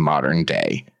actually modern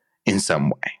day in some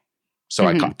way. So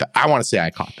I caught that. I want to say I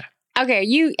caught that. Okay,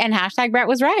 and hashtag Brett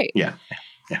was right. Yeah.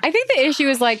 I think the issue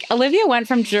is like Olivia went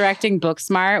from directing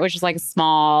Booksmart, which is like a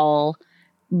small,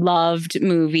 loved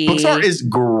movie. Booksmart is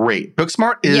great.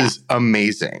 Booksmart is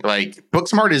amazing. Like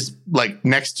Booksmart is like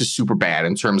next to Superbad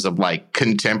in terms of like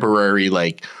contemporary,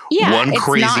 like one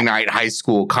crazy night high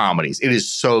school comedies. It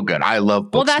is so good. I love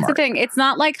Booksmart. Well, that's the thing. It's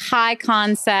not like high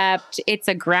concept. It's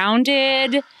a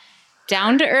grounded,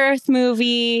 down-to-earth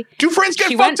movie. Two friends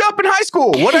get fucked up in high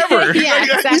school. Whatever.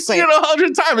 Exactly. You see it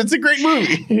 100 times. It's a great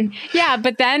movie. Yeah,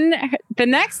 but then the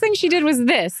next thing she did was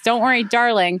this, Don't Worry,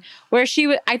 Darling, where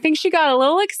I think she got a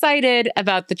little excited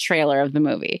about the trailer of the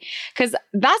movie. Because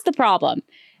that's the problem.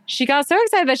 She got so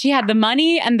excited that she had the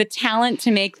money and the talent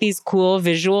to make these cool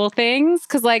visual things.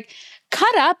 Because like,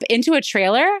 cut up into a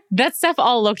trailer, that stuff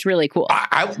all looked really cool.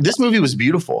 This movie was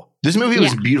beautiful. This movie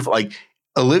was beautiful. Like,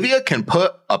 Olivia can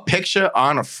put a picture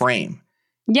on a frame.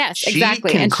 Yes,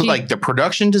 exactly. And like the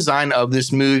production design of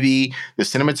this movie, the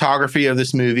cinematography of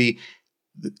this movie,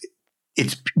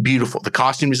 it's beautiful. The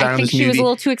costume design of this movie. I think she was a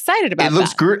little too excited about that. It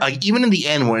looks great. Like even in the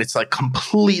end when it's like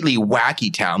completely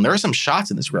wacky town, there are some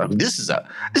shots in this where like, this is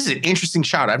an interesting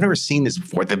shot. I've never seen this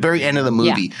before. At the very end of the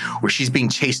movie where she's being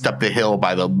chased up the hill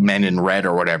by the men in red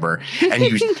or whatever, and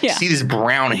you see this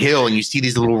brown hill and you see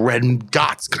these little red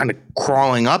dots kind of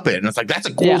crawling up it. And it's like, that's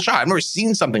a cool shot. I've never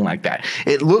seen something like that.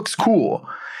 It looks cool.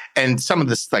 And some of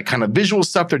this like kind of visual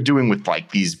stuff they're doing with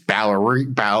like these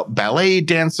ballet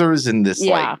dancers and this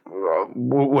like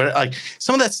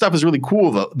some of that stuff is really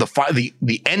cool.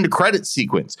 The end credit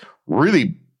sequence,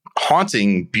 really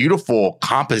haunting, beautiful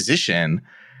composition.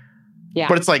 Yeah,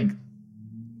 but it's like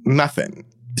nothing.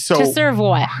 So to serve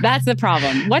what? That's the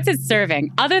problem. What's it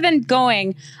serving? Other than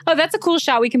going, oh, that's a cool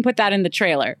shot. We can put that in the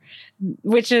trailer.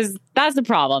 That's the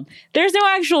problem. There's no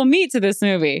actual meat to this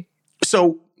movie.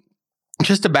 So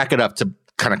just to back it up to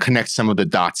kind of connect some of the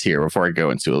dots here before I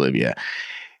go into Olivia,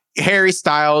 Harry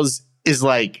Styles is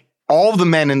like all the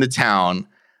men in the town,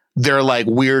 they're like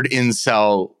weird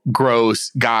incel,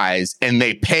 gross guys, and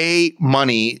they pay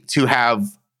money to have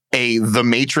the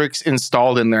Matrix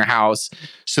installed in their house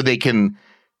so they can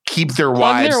keep their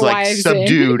wives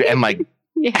subdued and like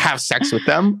have sex with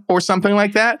them or something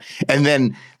like that. And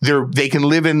then they can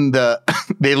live in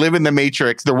they live in the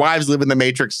Matrix. Their wives live in the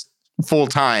Matrix full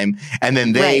time. And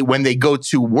then when they go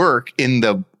to work in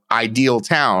the ideal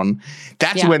town,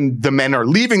 that's when the men are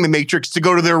leaving the Matrix to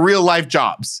go to their real life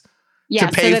jobs. Yeah,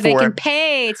 so that they can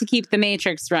pay to keep the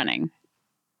Matrix running.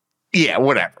 Yeah,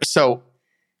 whatever. So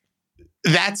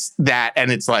that's that.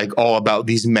 And it's like all about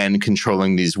these men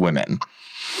controlling these women.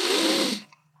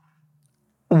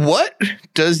 What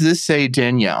does this say,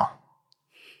 Danielle,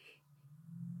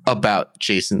 about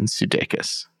Jason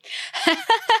Sudeikis?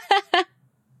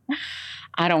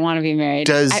 I don't want to be married.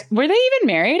 Were they even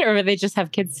married, or did they just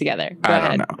have kids together? Go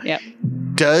ahead. Don't know. Yep.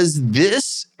 Does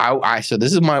this? So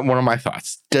this is one of my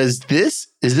thoughts. Is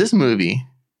this movie,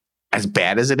 as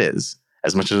bad as it is,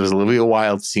 as much as Olivia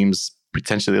Wilde seems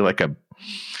potentially like a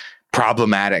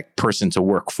problematic person to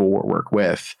work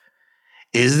with,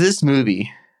 is this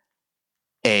movie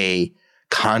a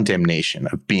condemnation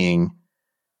of being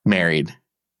married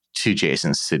to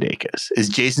Jason Sudeikis? Is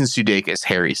Jason Sudeikis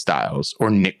Harry Styles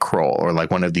or Nick Kroll or like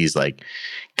one of these like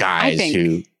guys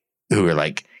who are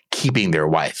like keeping their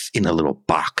wife in a little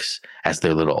box as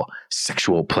their little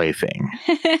sexual plaything?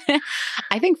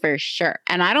 I think for sure.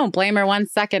 And I don't blame her 1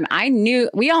 second.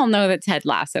 We all know that Ted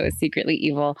Lasso is secretly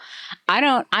evil.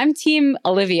 I'm team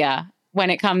Olivia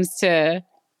when it comes to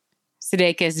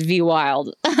Sudeikis v.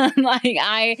 Wilde.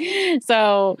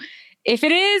 So if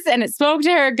it is, and it spoke to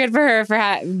her, good for her for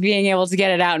being able to get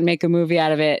it out and make a movie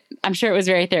out of it. I'm sure it was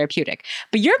very therapeutic.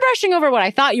 But you're brushing over what I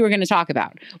thought you were going to talk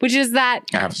about, which is that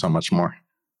I have so much more.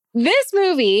 This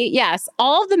movie, yes,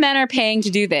 all of the men are paying to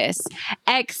do this,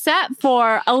 except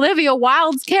for Olivia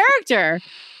Wilde's character,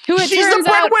 who it She's turns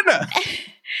the breadwinner.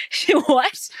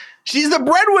 What? She's the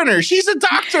breadwinner. She's a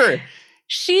doctor.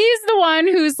 She's the one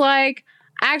who's like,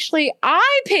 actually,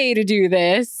 I pay to do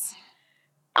this.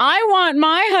 I want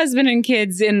my husband and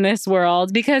kids in this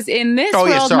world because in this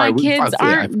world, my kids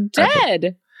aren't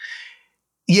dead.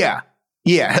 Yeah.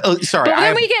 Yeah. Sorry. But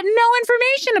then we get no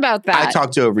information about that. I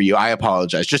talked over you. I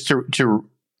apologize. Just to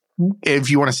if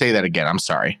you want to say that again, I'm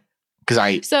sorry. Because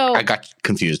I got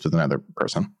confused with another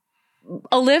person.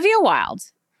 Olivia Wilde,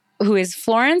 who is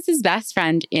Florence's best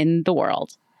friend in the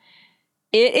world,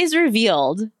 it is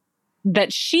revealed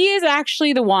that she is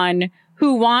actually the one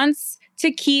who wants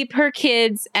to keep her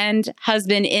kids and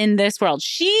husband in this world.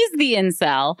 She's the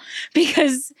incel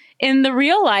because in the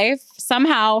real life,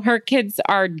 somehow her kids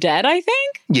are dead, I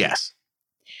think. Yes.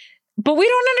 But we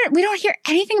don't hear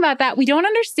anything about that. We don't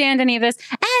understand any of this.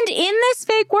 And in this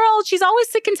fake world, she's always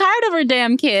sick and tired of her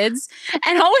damn kids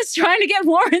and always trying to get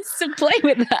Lawrence to play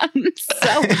with them.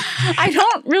 So I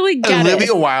don't really get it.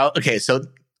 Olivia Wilde. Okay, so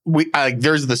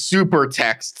there's the super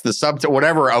text, the subtext,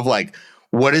 whatever of like,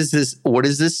 what is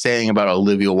this saying about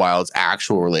Olivia Wilde's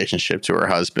actual relationship to her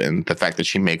husband? The fact that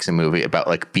she makes a movie about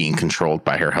like being controlled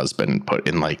by her husband and put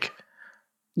in like,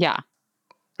 a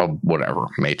whatever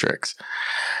Matrix.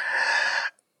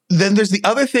 Then there's the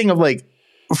other thing of like,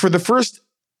 for the first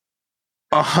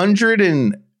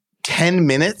 110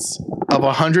 minutes of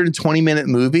a 120-minute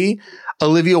movie,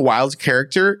 Olivia Wilde's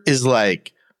character is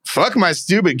like, fuck my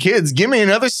stupid kids, give me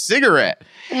another cigarette.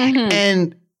 Mm-hmm.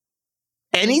 And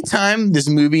anytime this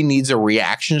movie needs a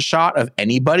reaction shot of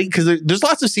anybody, because there's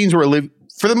lots of scenes where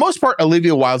for the most part,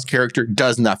 Olivia Wilde's character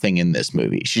does nothing in this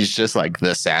movie. She's just like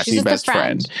the sassy best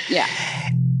friend. Yeah.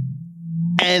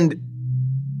 And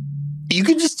you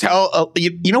can just tell,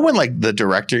 you know, when like the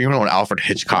director, you know, when Alfred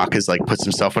Hitchcock is like puts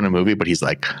himself in a movie, but he's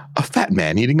like a fat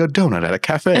man eating a donut at a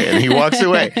cafe and he walks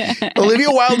away. Olivia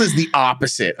Wilde is the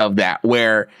opposite of that,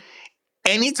 where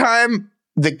anytime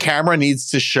the camera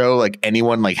needs to show like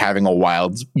anyone like having a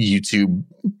Wilde YouTube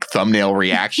thumbnail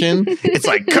reaction, it's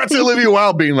like cut to Olivia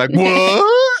Wilde being like, what?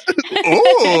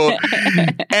 Oh.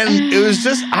 And it was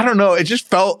just, I don't know, it just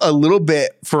felt a little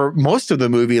bit for most of the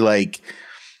movie like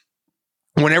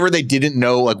whenever they didn't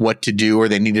know like what to do or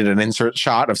they needed an insert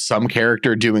shot of some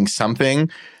character doing something,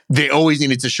 they always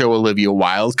needed to show Olivia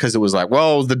Wilde because it was like,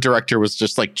 well, the director was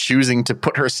just like choosing to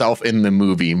put herself in the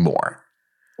movie more.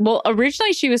 Well,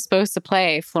 originally she was supposed to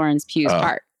play Florence Pugh's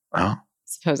part,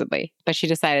 supposedly, but she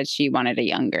decided she wanted to go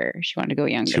younger for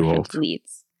the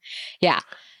leads. Yeah.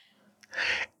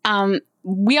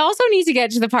 We also need to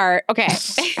get to the part. Okay.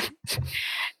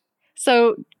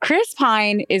 So Chris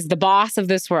Pine is the boss of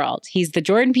this world. He's the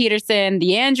Jordan Peterson,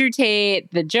 the Andrew Tate,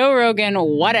 the Joe Rogan,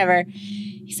 whatever.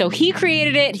 So he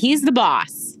created it. He's the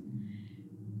boss.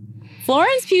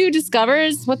 Florence Pugh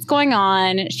discovers what's going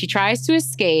on. She tries to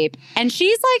escape, and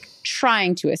she's like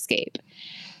trying to escape.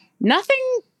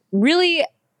 Nothing really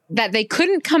that they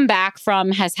couldn't come back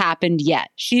from has happened yet.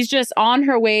 She's just on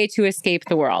her way to escape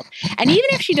the world. And even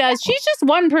if she does, she's just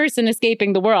one person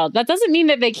escaping the world. That doesn't mean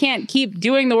that they can't keep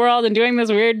doing the world and doing this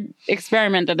weird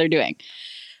experiment that they're doing.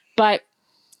 But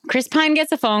Chris Pine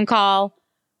gets a phone call.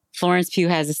 Florence Pugh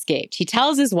has escaped. He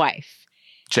tells his wife.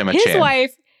 Gemma Chan. His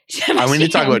wife. Gemma I need to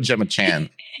talk Chan. about Gemma Chan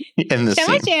in this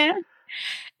Gemma scene. Chan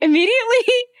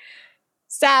immediately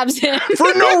stabs him.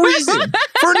 For no reason.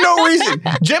 For no reason.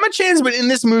 Gemma Chan's been in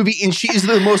this movie and she is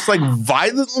the most like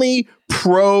violently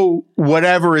pro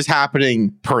whatever is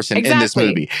happening person in this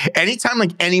movie. Anytime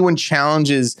like anyone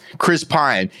challenges Chris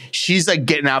Pine, she's like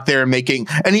getting out there and making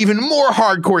an even more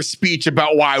hardcore speech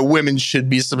about why women should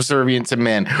be subservient to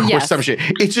men or some shit.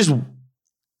 It's just,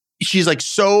 she's like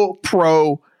so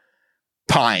pro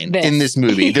Pine in this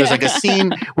movie. There's like a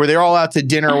scene where they're all out to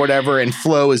dinner or whatever, and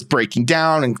Flo is breaking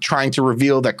down and trying to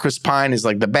reveal that Chris Pine is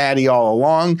like the baddie all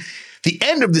along. The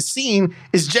end of the scene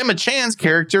is Gemma Chan's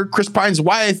character, Chris Pine's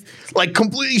wife, like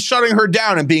completely shutting her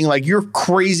down and being like, "You're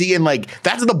crazy." And like,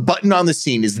 that's the button on the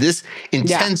scene, is this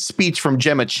intense speech from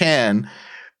Gemma Chan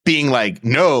being like,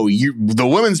 "No, the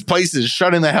women's place is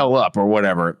shutting the hell up," or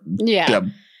whatever. Yeah.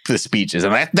 The speeches.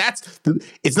 And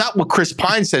it's not what Chris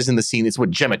Pine says in the scene, it's what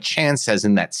Gemma Chan says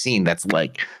in that scene. That's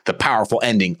like the powerful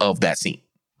ending of that scene.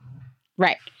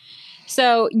 Right.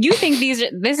 So you think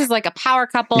this is like a power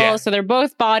couple, so they're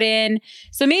both bought in.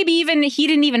 So maybe even he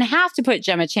didn't even have to put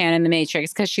Gemma Chan in the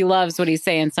Matrix because she loves what he's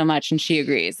saying so much and she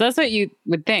agrees. That's what you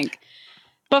would think.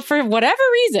 But for whatever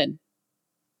reason,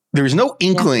 there's no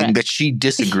inkling that she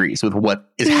disagrees with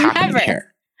what is happening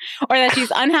here. Or that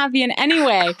she's unhappy in any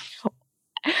way.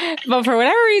 But for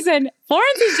whatever reason,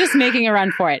 Florence is just making a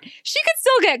run for it. She could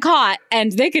still get caught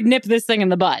and they could nip this thing in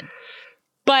the bud.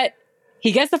 But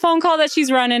he gets the phone call that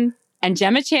she's running and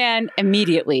Gemma Chan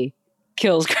immediately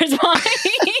kills Chris Pine.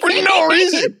 For no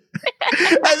reason.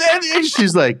 And then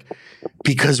she's like,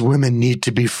 "Because women need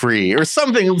to be free," or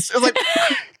something. It's like,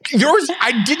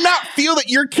 I did not feel that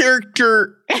your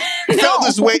character felt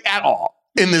this way at all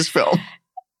in this film.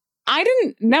 I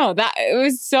didn't know that. It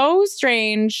was so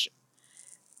strange.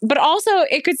 But also,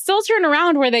 it could still turn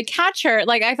around where they catch her.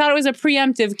 Like, I thought it was a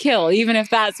preemptive kill, even if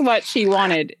that's what she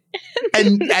wanted.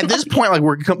 And at this point, like,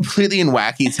 we're completely in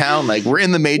wacky town. Like, we're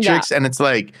in the Matrix, and it's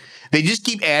like, they just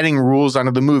keep adding rules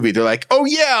onto the movie. They're like, "Oh,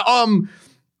 yeah,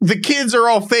 the kids are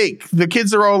all fake. The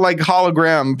kids are all, like,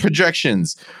 hologram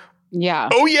projections. Yeah.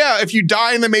 Oh, yeah, if you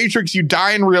die in the Matrix, you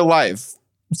die in real life."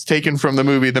 It's taken from the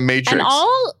movie The Matrix. And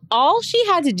all she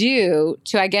had to do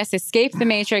to, I guess, escape the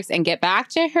Matrix and get back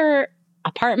to her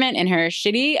apartment in her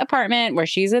shitty apartment where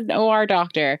she's an OR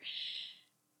doctor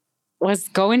was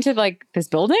go into like this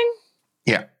building.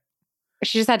 Yeah.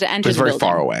 She just had to enter the building. It's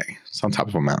very far away. It's on top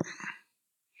of a mountain.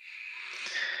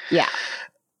 Yeah.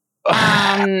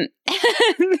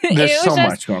 There's so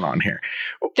much going on here.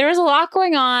 There was a lot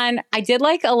going on. I did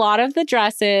like a lot of the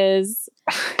dresses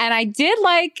and I did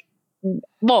like,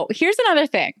 well, here's another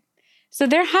thing. So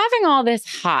they're having all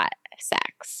this hot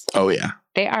sex. Oh yeah.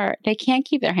 They can't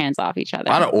keep their hands off each other.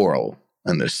 A lot of oral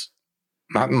in this.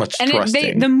 Not much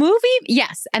thrusting. The movie,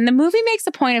 yes. And the movie makes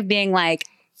a point of being like,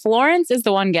 Florence is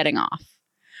the one getting off.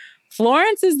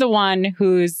 Florence is the one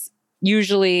who's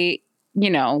usually,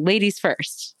 ladies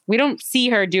first. We don't see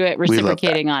her do it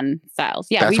reciprocating on Styles.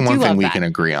 Yeah, that's one thing we can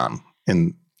agree on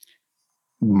in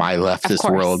my leftist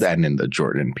world and in the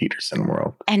Jordan Peterson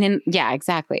world. And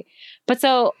exactly. But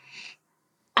so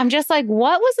I'm just like,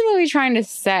 what was the movie trying to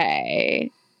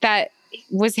say? That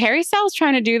was Harry Styles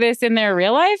trying to do this in their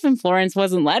real life and Florence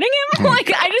wasn't letting him? Like,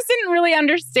 I just didn't really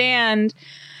understand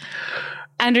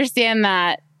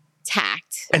that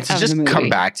tact. And to just come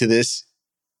back to this,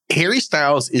 Harry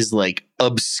Styles is like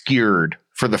obscured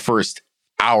for the first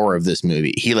hour of this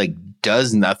movie. He like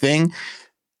does nothing.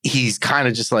 He's kind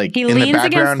of just like he in the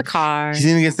background. Against the car. He's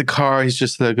leaning against the car. He's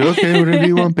just like, "Okay, whatever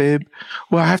you want, babe.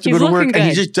 Well, I have to go to work." Good. And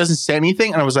he just doesn't say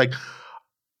anything. And I was like,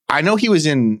 I know he was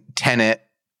in Tenet.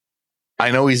 I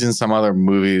know he's in some other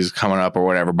movies coming up or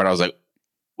whatever. But I was like,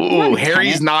 "Ooh, Harry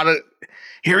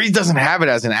doesn't have it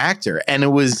as an actor." And it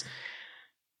was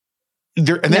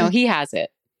there. And then, no, he has it.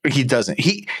 He doesn't.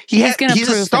 He's a star.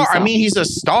 Himself. I mean, he's a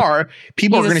star.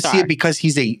 People are going to see it because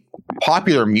he's a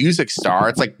popular music star.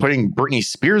 It's like putting Britney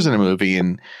Spears in a movie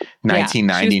in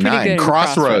 1999.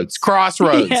 Crossroads.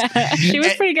 Yeah, she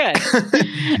was pretty good.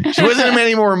 She wasn't in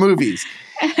many more movies.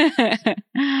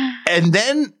 And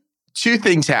then two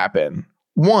things happen.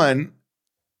 One,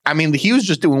 I mean, he was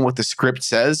just doing what the script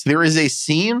says. There is a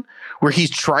scene where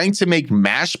he's trying to make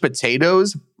mashed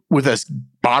potatoes with a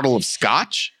bottle of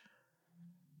scotch.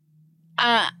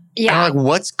 Yeah. And I'm like,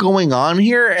 what's going on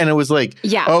here? And it was like,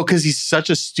 Yeah. oh, because he's such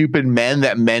a stupid man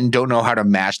that men don't know how to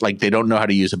mash. Like, they don't know how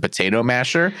to use a potato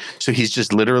masher. So he's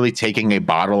just literally taking a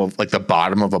bottle of, like, the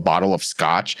bottom of a bottle of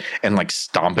scotch and, like,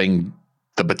 stomping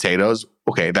the potatoes.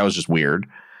 Okay, that was just weird.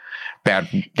 Bad.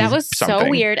 That was something. so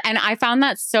weird. And I found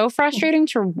that so frustrating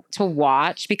to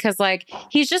watch because, like,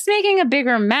 he's just making a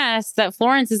bigger mess that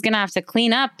Florence is going to have to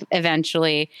clean up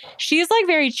eventually. She's, like,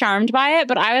 very charmed by it.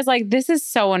 But I was like, this is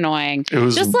so annoying. It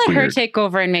was just let weird. her take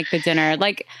over and make the dinner.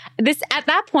 Like, this, at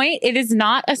that point, it is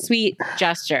not a sweet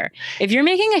gesture. If you're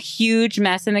making a huge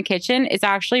mess in the kitchen, it's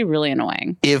actually really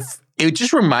annoying. If it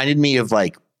just reminded me of,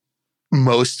 like,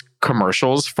 most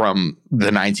commercials from the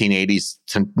 1980s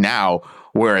to now,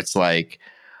 where it's like,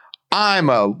 I'm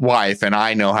a wife and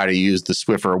I know how to use the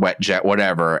Swiffer wet jet,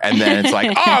 whatever. And then it's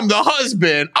like, I'm the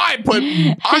husband. I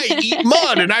eat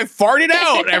mud and I fart it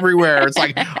out everywhere. It's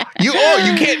like, you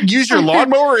can't use your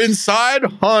lawnmower inside,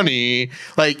 honey.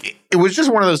 Like, it was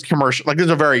just one of those commercials. Like, there's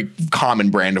a very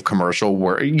common brand of commercial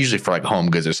where usually for like Home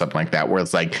Goods or something like that, where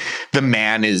it's like the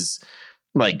man is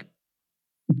like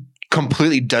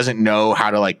completely doesn't know how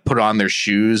to like put on their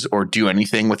shoes or do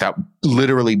anything without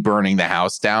literally burning the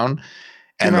house down.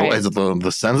 And Right.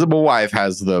 the sensible wife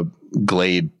has the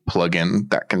Glade plugin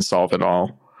that can solve it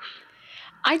all.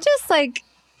 I just like,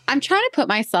 I'm trying to put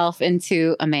myself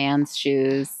into a man's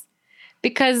shoes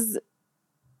because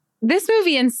this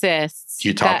movie insists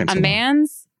You're talking that to a me.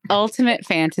 man's ultimate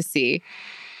fantasy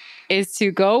is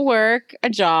to go work a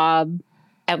job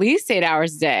at least 8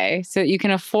 hours a day so that you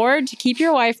can afford to keep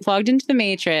your wife plugged into the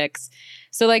matrix.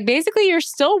 So like basically you're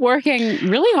still working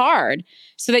really hard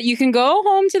so that you can go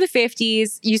home to the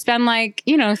 50s. You spend like,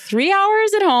 3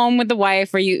 hours at home with the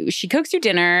wife where she cooks you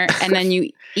dinner and then you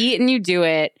eat and you do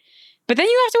it. But then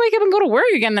you have to wake up and go to work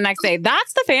again the next day.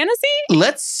 That's the fantasy?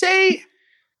 Let's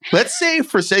say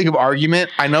for sake of argument,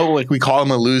 I know like we call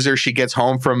him a loser. She gets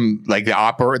home from like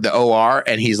the OR,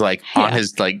 and he's like on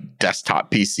his like desktop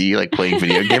PC, like playing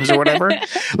video games or whatever.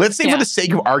 Let's say for the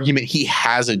sake of argument, he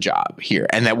has a job here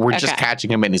and that we're just catching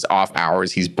him in his off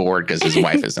hours. He's bored because his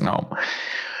wife isn't home.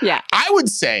 Yeah. I would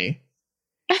say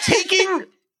taking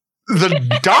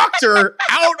the doctor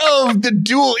out of the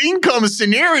dual income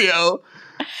scenario.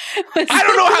 I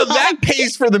don't know how that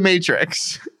pays for the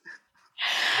Matrix.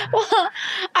 Well,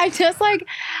 I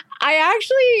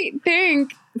actually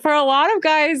think for a lot of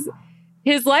guys,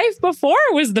 his life before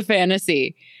was the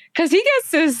fantasy. Because he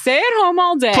gets to stay at home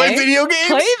all day. Play video games?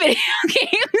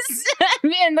 I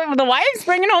mean, the wife's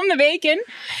bringing home the bacon.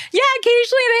 Yeah,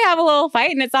 occasionally they have a little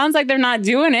fight, and it sounds like they're not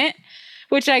doing it,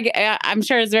 which I'm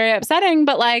sure is very upsetting.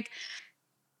 But, like,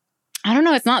 I don't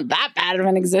know. It's not that bad of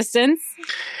an existence.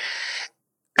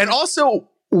 And also,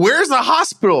 where's the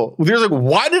hospital? There's like,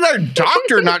 why did our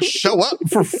doctor not show up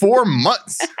for 4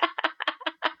 months?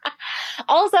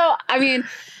 Also, I mean,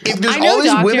 if there's all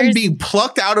these women being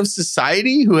plucked out of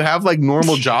society who have like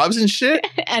normal jobs and shit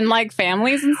and like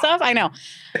families and stuff, I know.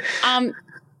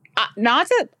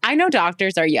 I know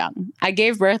doctors are young. I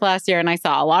gave birth last year and I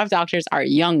saw a lot of doctors are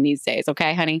young these days.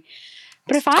 Okay, honey.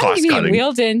 But if I'm being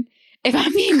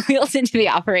wheeled into the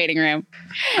operating room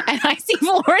and I see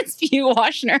Florence Pugh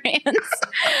washing her hands,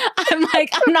 I'm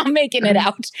like, I'm not making it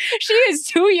out. She is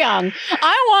too young.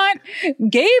 I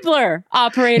want Gabler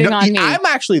operating on me. I'm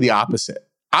actually the opposite.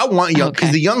 I want young,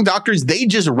 because the young doctors, they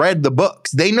just read the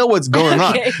books. They know what's going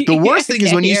on. The worst thing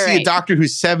is when you see a doctor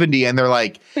who's 70 and they're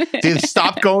like, they've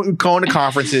stopped going to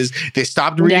conferences. They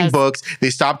stopped reading books. They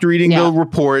stopped reading the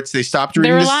reports. They stopped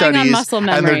reading the studies.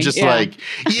 And they're just like,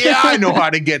 I know how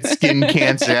to get skin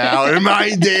cancer out. In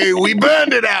my day, we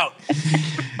burned it out.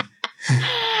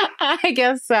 I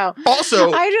guess so.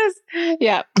 Also,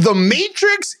 The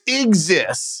Matrix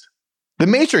exists. The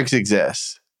Matrix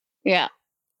exists. Yeah.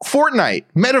 Fortnite,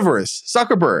 Metaverse,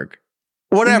 Zuckerberg,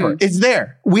 whatever. It's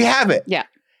there. We have it. Yeah.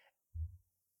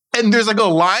 And there's like a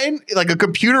line, like a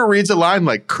computer reads a line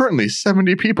like, currently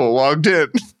 70 people logged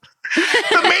in.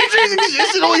 The Matrix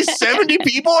exists and only 70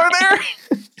 people are there?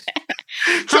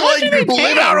 To like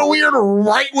live out a weird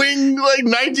right-wing like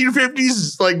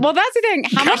 1950s like. Well, that's the thing.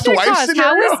 How much did it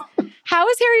cost? How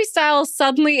is Harry Styles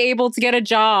suddenly able to get a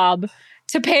job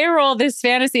to payroll this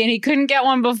fantasy and he couldn't get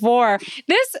one before?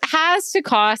 This has to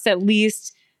cost at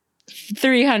least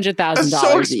 $300,000. That's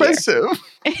so expensive.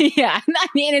 Yeah, I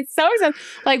mean, it's so expensive.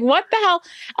 Like, what the hell?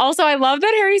 Also, I love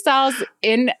that Harry Styles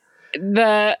in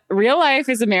the real life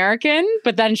is American,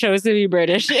 but then chose to be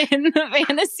British in the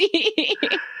fantasy.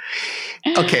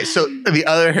 Okay, so the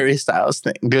other Harry Styles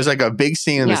thing, there's like a big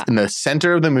scene in the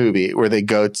center of the movie where they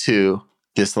go to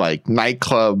this like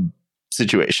nightclub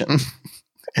situation.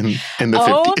 in the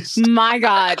 50s. Oh my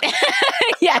God.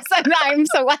 Yes, I'm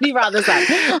so glad you brought this up.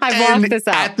 I walked this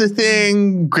up. At the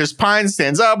thing, Chris Pine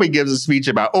stands up. He gives a speech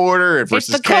about order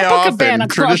versus the chaos Copacabana and Club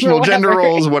traditional or gender whatever.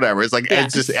 roles, whatever. It's like, Yeah.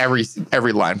 it's just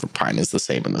every line from Pine is the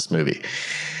same in this movie.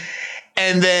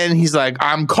 And then he's like,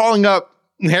 I'm calling up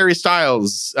Harry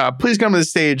Styles. Please come to the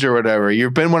stage or whatever.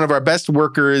 You've been one of our best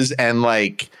workers, and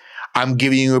like, I'm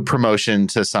giving you a promotion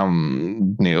to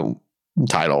some new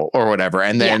title or whatever.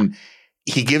 And then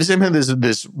he gives him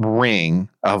this ring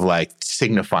of like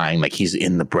signifying like he's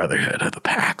in the Brotherhood of the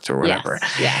Pact or whatever.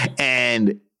 Yes. Yeah.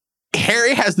 And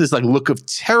Harry has this like look of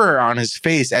terror on his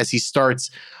face as he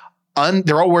starts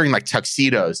they're all wearing like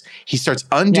tuxedos. He starts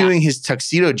undoing his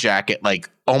tuxedo jacket, like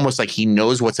almost like he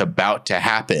knows what's about to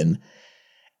happen.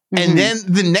 And then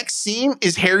the next scene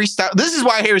is Harry Styles. This is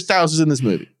why Harry Styles is in this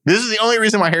movie. This is the only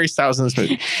reason why Harry Styles is in this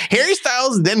movie. Harry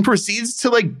Styles then proceeds to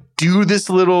like do this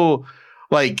little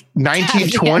like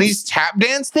 1920s tap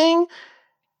dance thing.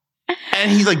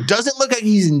 And he like doesn't look like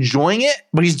he's enjoying it,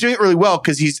 but he's doing it really well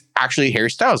because he's actually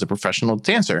Harry Styles, a professional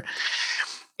dancer.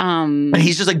 And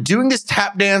he's just like doing this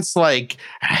tap dance, like,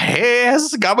 hey,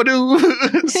 gabadoo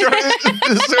sort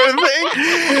of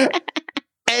thing.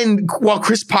 And while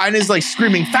Chris Pine is like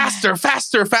screaming faster,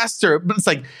 faster, faster, but it's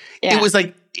like, it was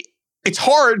like, it's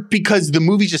hard because the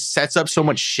movie just sets up so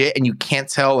much shit and you can't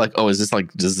tell like, oh, does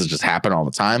this just happen all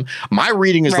the time? My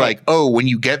reading is like, oh, when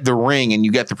you get the ring and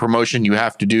you get the promotion, you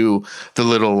have to do the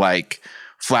little like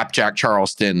flapjack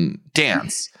Charleston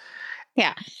dance.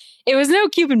 Yeah. It was no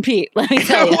Cuban Pete, let me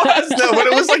tell you. It was, no, but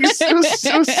it was like, it was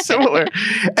so similar.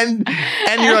 And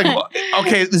you're like,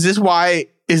 okay, is this why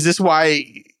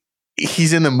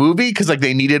he's in the movie? Because like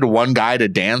they needed one guy to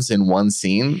dance in one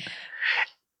scene.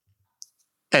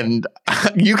 And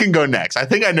you can go next. I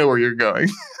think I know where you're going.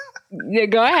 Yeah,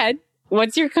 go ahead.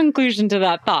 What's your conclusion to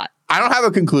that thought? I don't have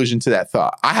a conclusion to that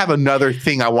thought. I have another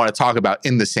thing I want to talk about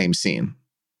in the same scene.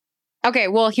 Okay,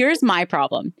 well, here's my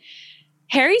problem.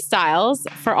 Harry Styles,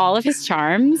 for all of his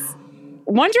charms,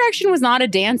 One Direction was not a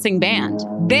dancing band.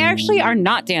 They actually are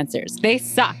not dancers. They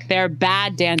suck. They're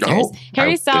bad dancers. Oh,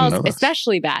 Harry Styles,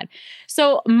 especially bad.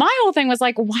 So my whole thing was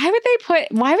like, why would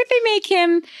they make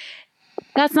him?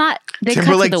 That's not. They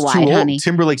cut to the wide, honey.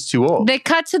 Timberlake's too old. They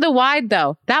cut to the wide,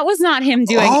 though. That was not him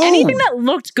doing anything that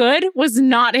looked good. Was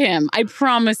not him. I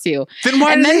promise you. Then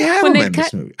why did they have him in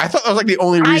this movie? I thought that was like the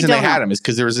only reason they had him is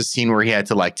because there was a scene where he had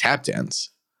to like tap dance.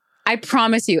 I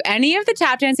promise you, any of the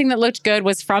tap dancing that looked good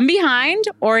was from behind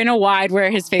or in a wide where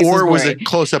his face was blurry. Or was it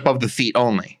close up of the feet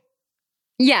only?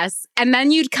 Yes. And then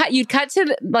you'd cut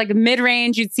to like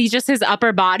mid-range, you'd see just his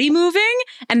upper body moving,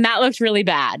 and that looked really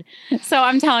bad. So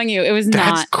I'm telling you, it was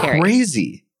not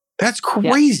crazy. That's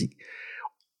crazy.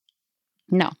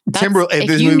 Yeah. No. If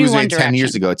this movie was made 10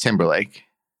 years ago, Timberlake.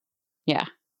 Yeah,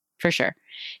 for sure.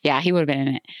 Yeah, he would have been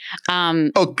in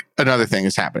it. Another thing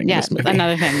is happening in this movie.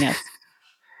 Another thing, yes.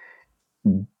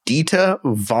 Dita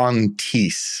Von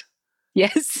Teese.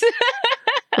 Yes.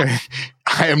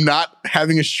 I am not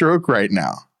having a stroke right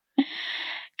now.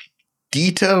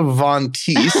 Dita Von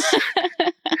Teese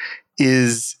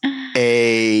is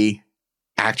a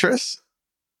actress.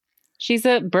 She's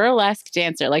a burlesque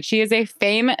dancer. Like she is a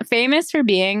famous for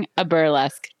being a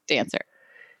burlesque dancer.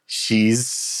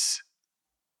 She's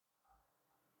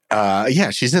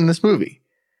she's in this movie.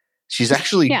 She's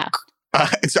actually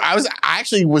so I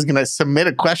actually was going to submit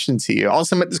a question to you. I'll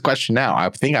submit this question now. I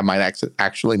think I might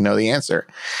actually know the answer.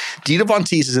 Dita Von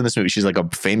Teese is in this movie. She's like a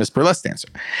famous burlesque dancer.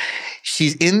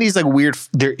 She's in these like weird.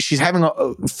 She's having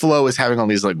Flo is having all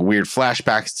these like weird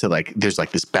flashbacks to like there's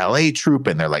like this ballet troupe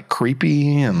and they're like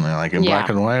creepy and they're like in black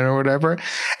and white or whatever.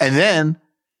 And then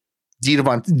Dita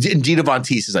Von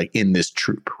Teese is like in this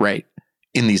troupe, right?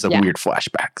 In these like weird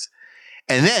flashbacks.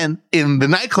 And then in the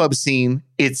nightclub scene,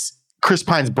 it's Chris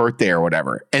Pine's birthday or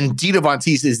whatever. And Dita Von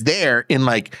Teese is there in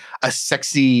like a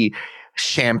sexy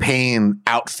champagne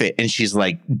outfit. And she's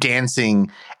like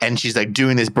dancing and she's like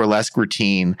doing this burlesque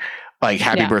routine, like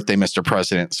happy birthday, Mr.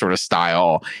 President sort of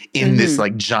style in this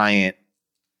like giant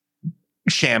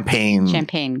champagne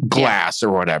glass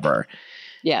or whatever.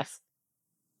 Yes.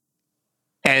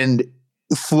 And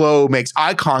Flo makes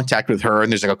eye contact with her,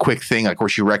 and there's like a quick thing like where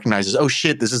she recognizes, oh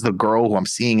shit, this is the girl who I'm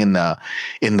seeing in the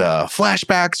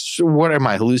flashbacks. What are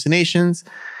my hallucinations?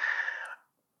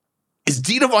 Is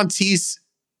Dita Von Teese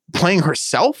playing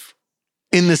herself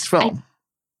in this film?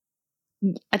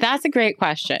 That's a great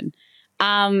question.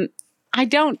 I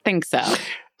don't think so.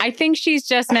 I think she's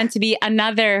just meant to be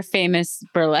another famous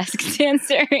burlesque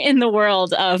dancer in the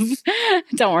world of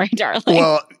Don't Worry, Darling.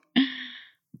 Well,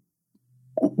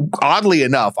 oddly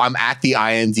enough, I'm at the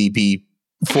IMDb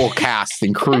full cast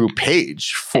and crew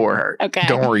page for Okay.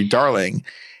 Don't Worry, Darling.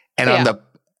 And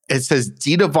it says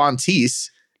Dita Von Teese,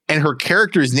 and her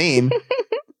character's name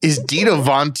is Dita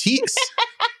Von Teese.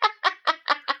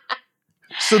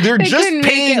 So they're They just couldn't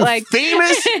make paying it like-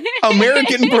 famous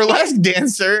American burlesque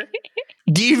dancer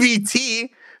DVT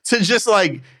to just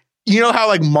like, you know how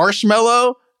like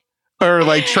Marshmello or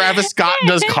like Travis Scott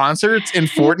does concerts in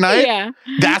Fortnite? Yeah.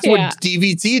 That's Yeah. what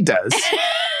DVT does.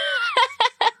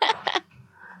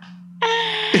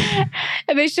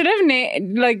 And they should have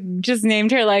just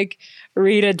named her like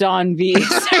Rita Dawn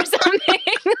Beast or something.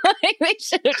 Like they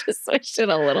should have just switched it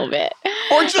a little bit.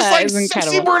 Or just That like is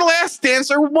Sexy incredible. Burlesque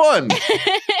Dancer 1.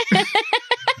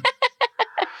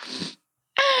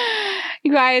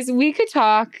 You guys, we could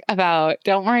talk about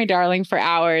Don't Worry, Darling for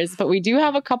hours, but we do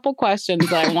have a couple questions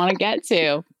that I want to get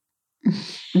to. Are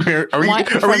we going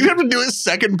to have to do a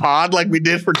second pod like we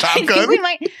did for I Top think Gun? we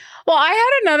might. Well, I had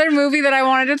another movie that I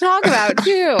wanted to talk about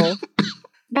too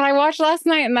that I watched last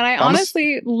night and that I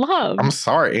honestly love. I'm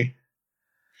sorry.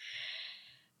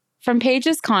 From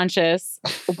Pages Conscious,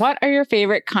 what are your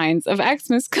favorite kinds of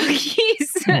Xmas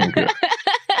cookies? Okay.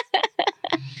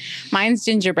 Mine's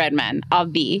gingerbread men. I'll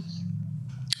be.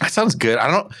 That sounds good.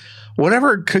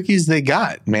 Whatever cookies they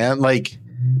got, man. Like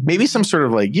maybe some sort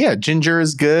of like, yeah, ginger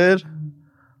is good.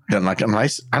 And like a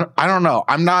nice, I don't know.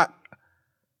 I'm not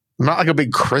like a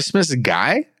big Christmas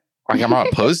guy. Like I'm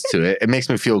not opposed to it. It makes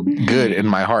me feel good in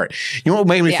my heart. You know what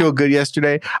made me feel good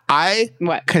yesterday? I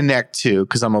What? connect to,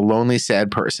 because I'm a lonely, sad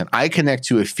person. I connect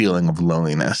to a feeling of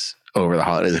loneliness over the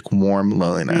holidays, like warm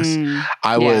loneliness.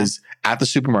 I was at the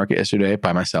supermarket yesterday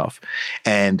by myself,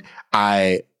 and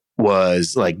I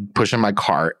was like pushing my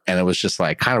cart, and it was just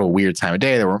like kind of a weird time of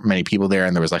day. There weren't many people there,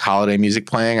 and there was like holiday music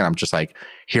playing, and I'm just like,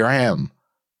 here I am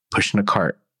pushing a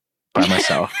cart by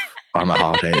myself on the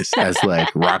holidays as like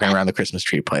rocking around the Christmas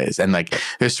tree plays. And like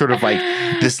there's sort of like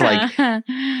this like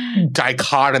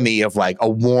dichotomy of like a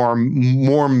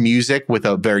warm music with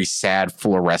a very sad,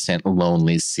 fluorescent,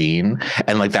 lonely scene.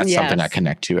 And like that's something I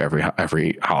connect to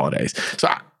every holidays. So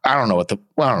I don't know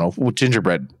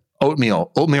gingerbread,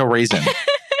 oatmeal raisin.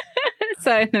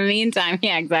 So in the meantime,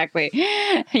 yeah, exactly.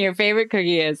 Your favorite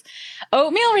cookie is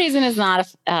oatmeal raisin is not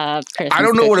a Christmas I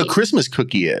don't know cookie. what a Christmas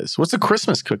cookie is. What's a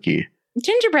Christmas cookie?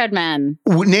 Gingerbread men.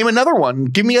 Name another one.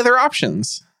 Give me other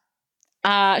options.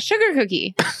 Sugar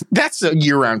cookie. That's a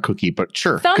year-round cookie, but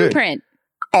sure. Thumbprint.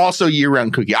 Also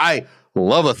year-round cookie. I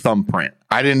love a thumbprint.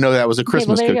 I didn't know that was a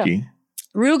Christmas cookie.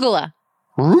 Rugula.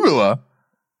 Rugula?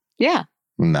 Yeah.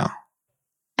 No.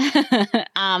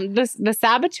 The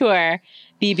saboteur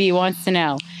BB wants to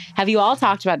know, have you all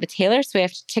talked about the Taylor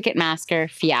Swift Ticketmaster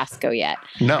fiasco yet?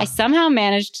 No. I somehow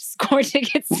managed to score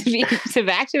tickets to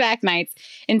back-to-back nights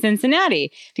in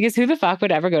Cincinnati because who the fuck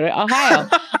would ever go to Ohio?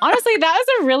 Honestly, that was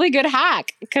a really good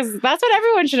hack because that's what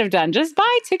everyone should have done. Just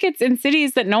buy tickets in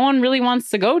cities that no one really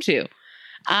wants to go to.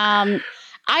 I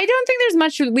don't think there's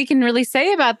much we can really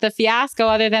say about the fiasco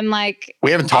other than like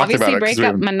we haven't talked about it break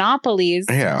up monopolies.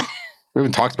 Yeah. We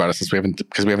haven't talked about it because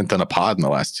we haven't done a pod in the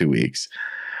last 2 weeks.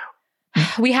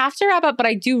 We have to wrap up, but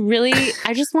I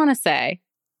just want to say,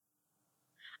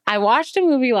 I watched a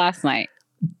movie last night.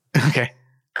 Okay.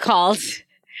 Called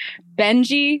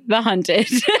Benji the Hunted.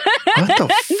 What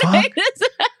the fuck? I just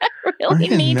really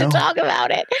need to talk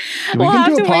about it. We'll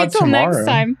have to wait till next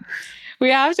time. We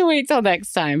have to wait till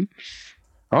next time.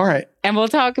 All right. And we'll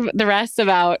talk the rest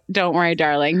about Don't Worry,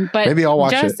 Darling. But maybe I'll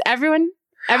watch it. Everyone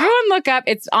look up.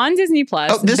 It's on Disney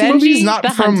Plus. Oh, this Benji movie is not the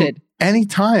from Hunted. any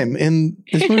time.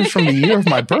 This movie is from the year of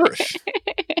my birth.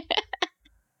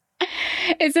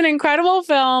 It's an incredible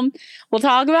film. We'll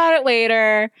talk about it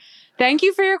later. Thank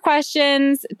you for your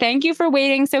questions. Thank you for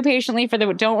waiting so patiently for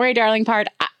the Don't Worry, Darling pod.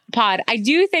 I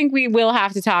do think we will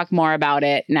have to talk more about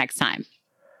it next time.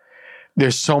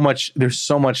 There's so much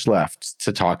left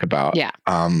to talk about. Yeah.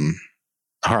 All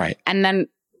right. And then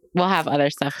we'll have other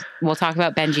stuff. We'll talk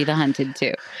about Benji the Hunted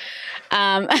too.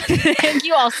 Thank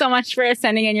you all so much for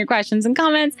sending in your questions and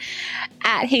comments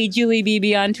at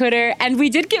HeyJulieBB on Twitter. And we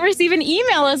did receive an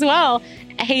email as well,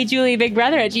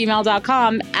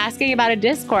 HeyJulieBigBrother@gmail.com, asking about a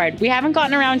Discord. We haven't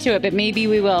gotten around to it, but maybe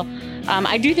we will.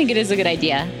 I do think it is a good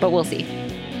idea, but we'll see.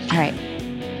 All right.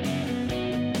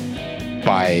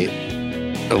 By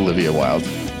Olivia Wilde.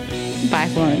 Bye,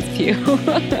 Florence Pugh.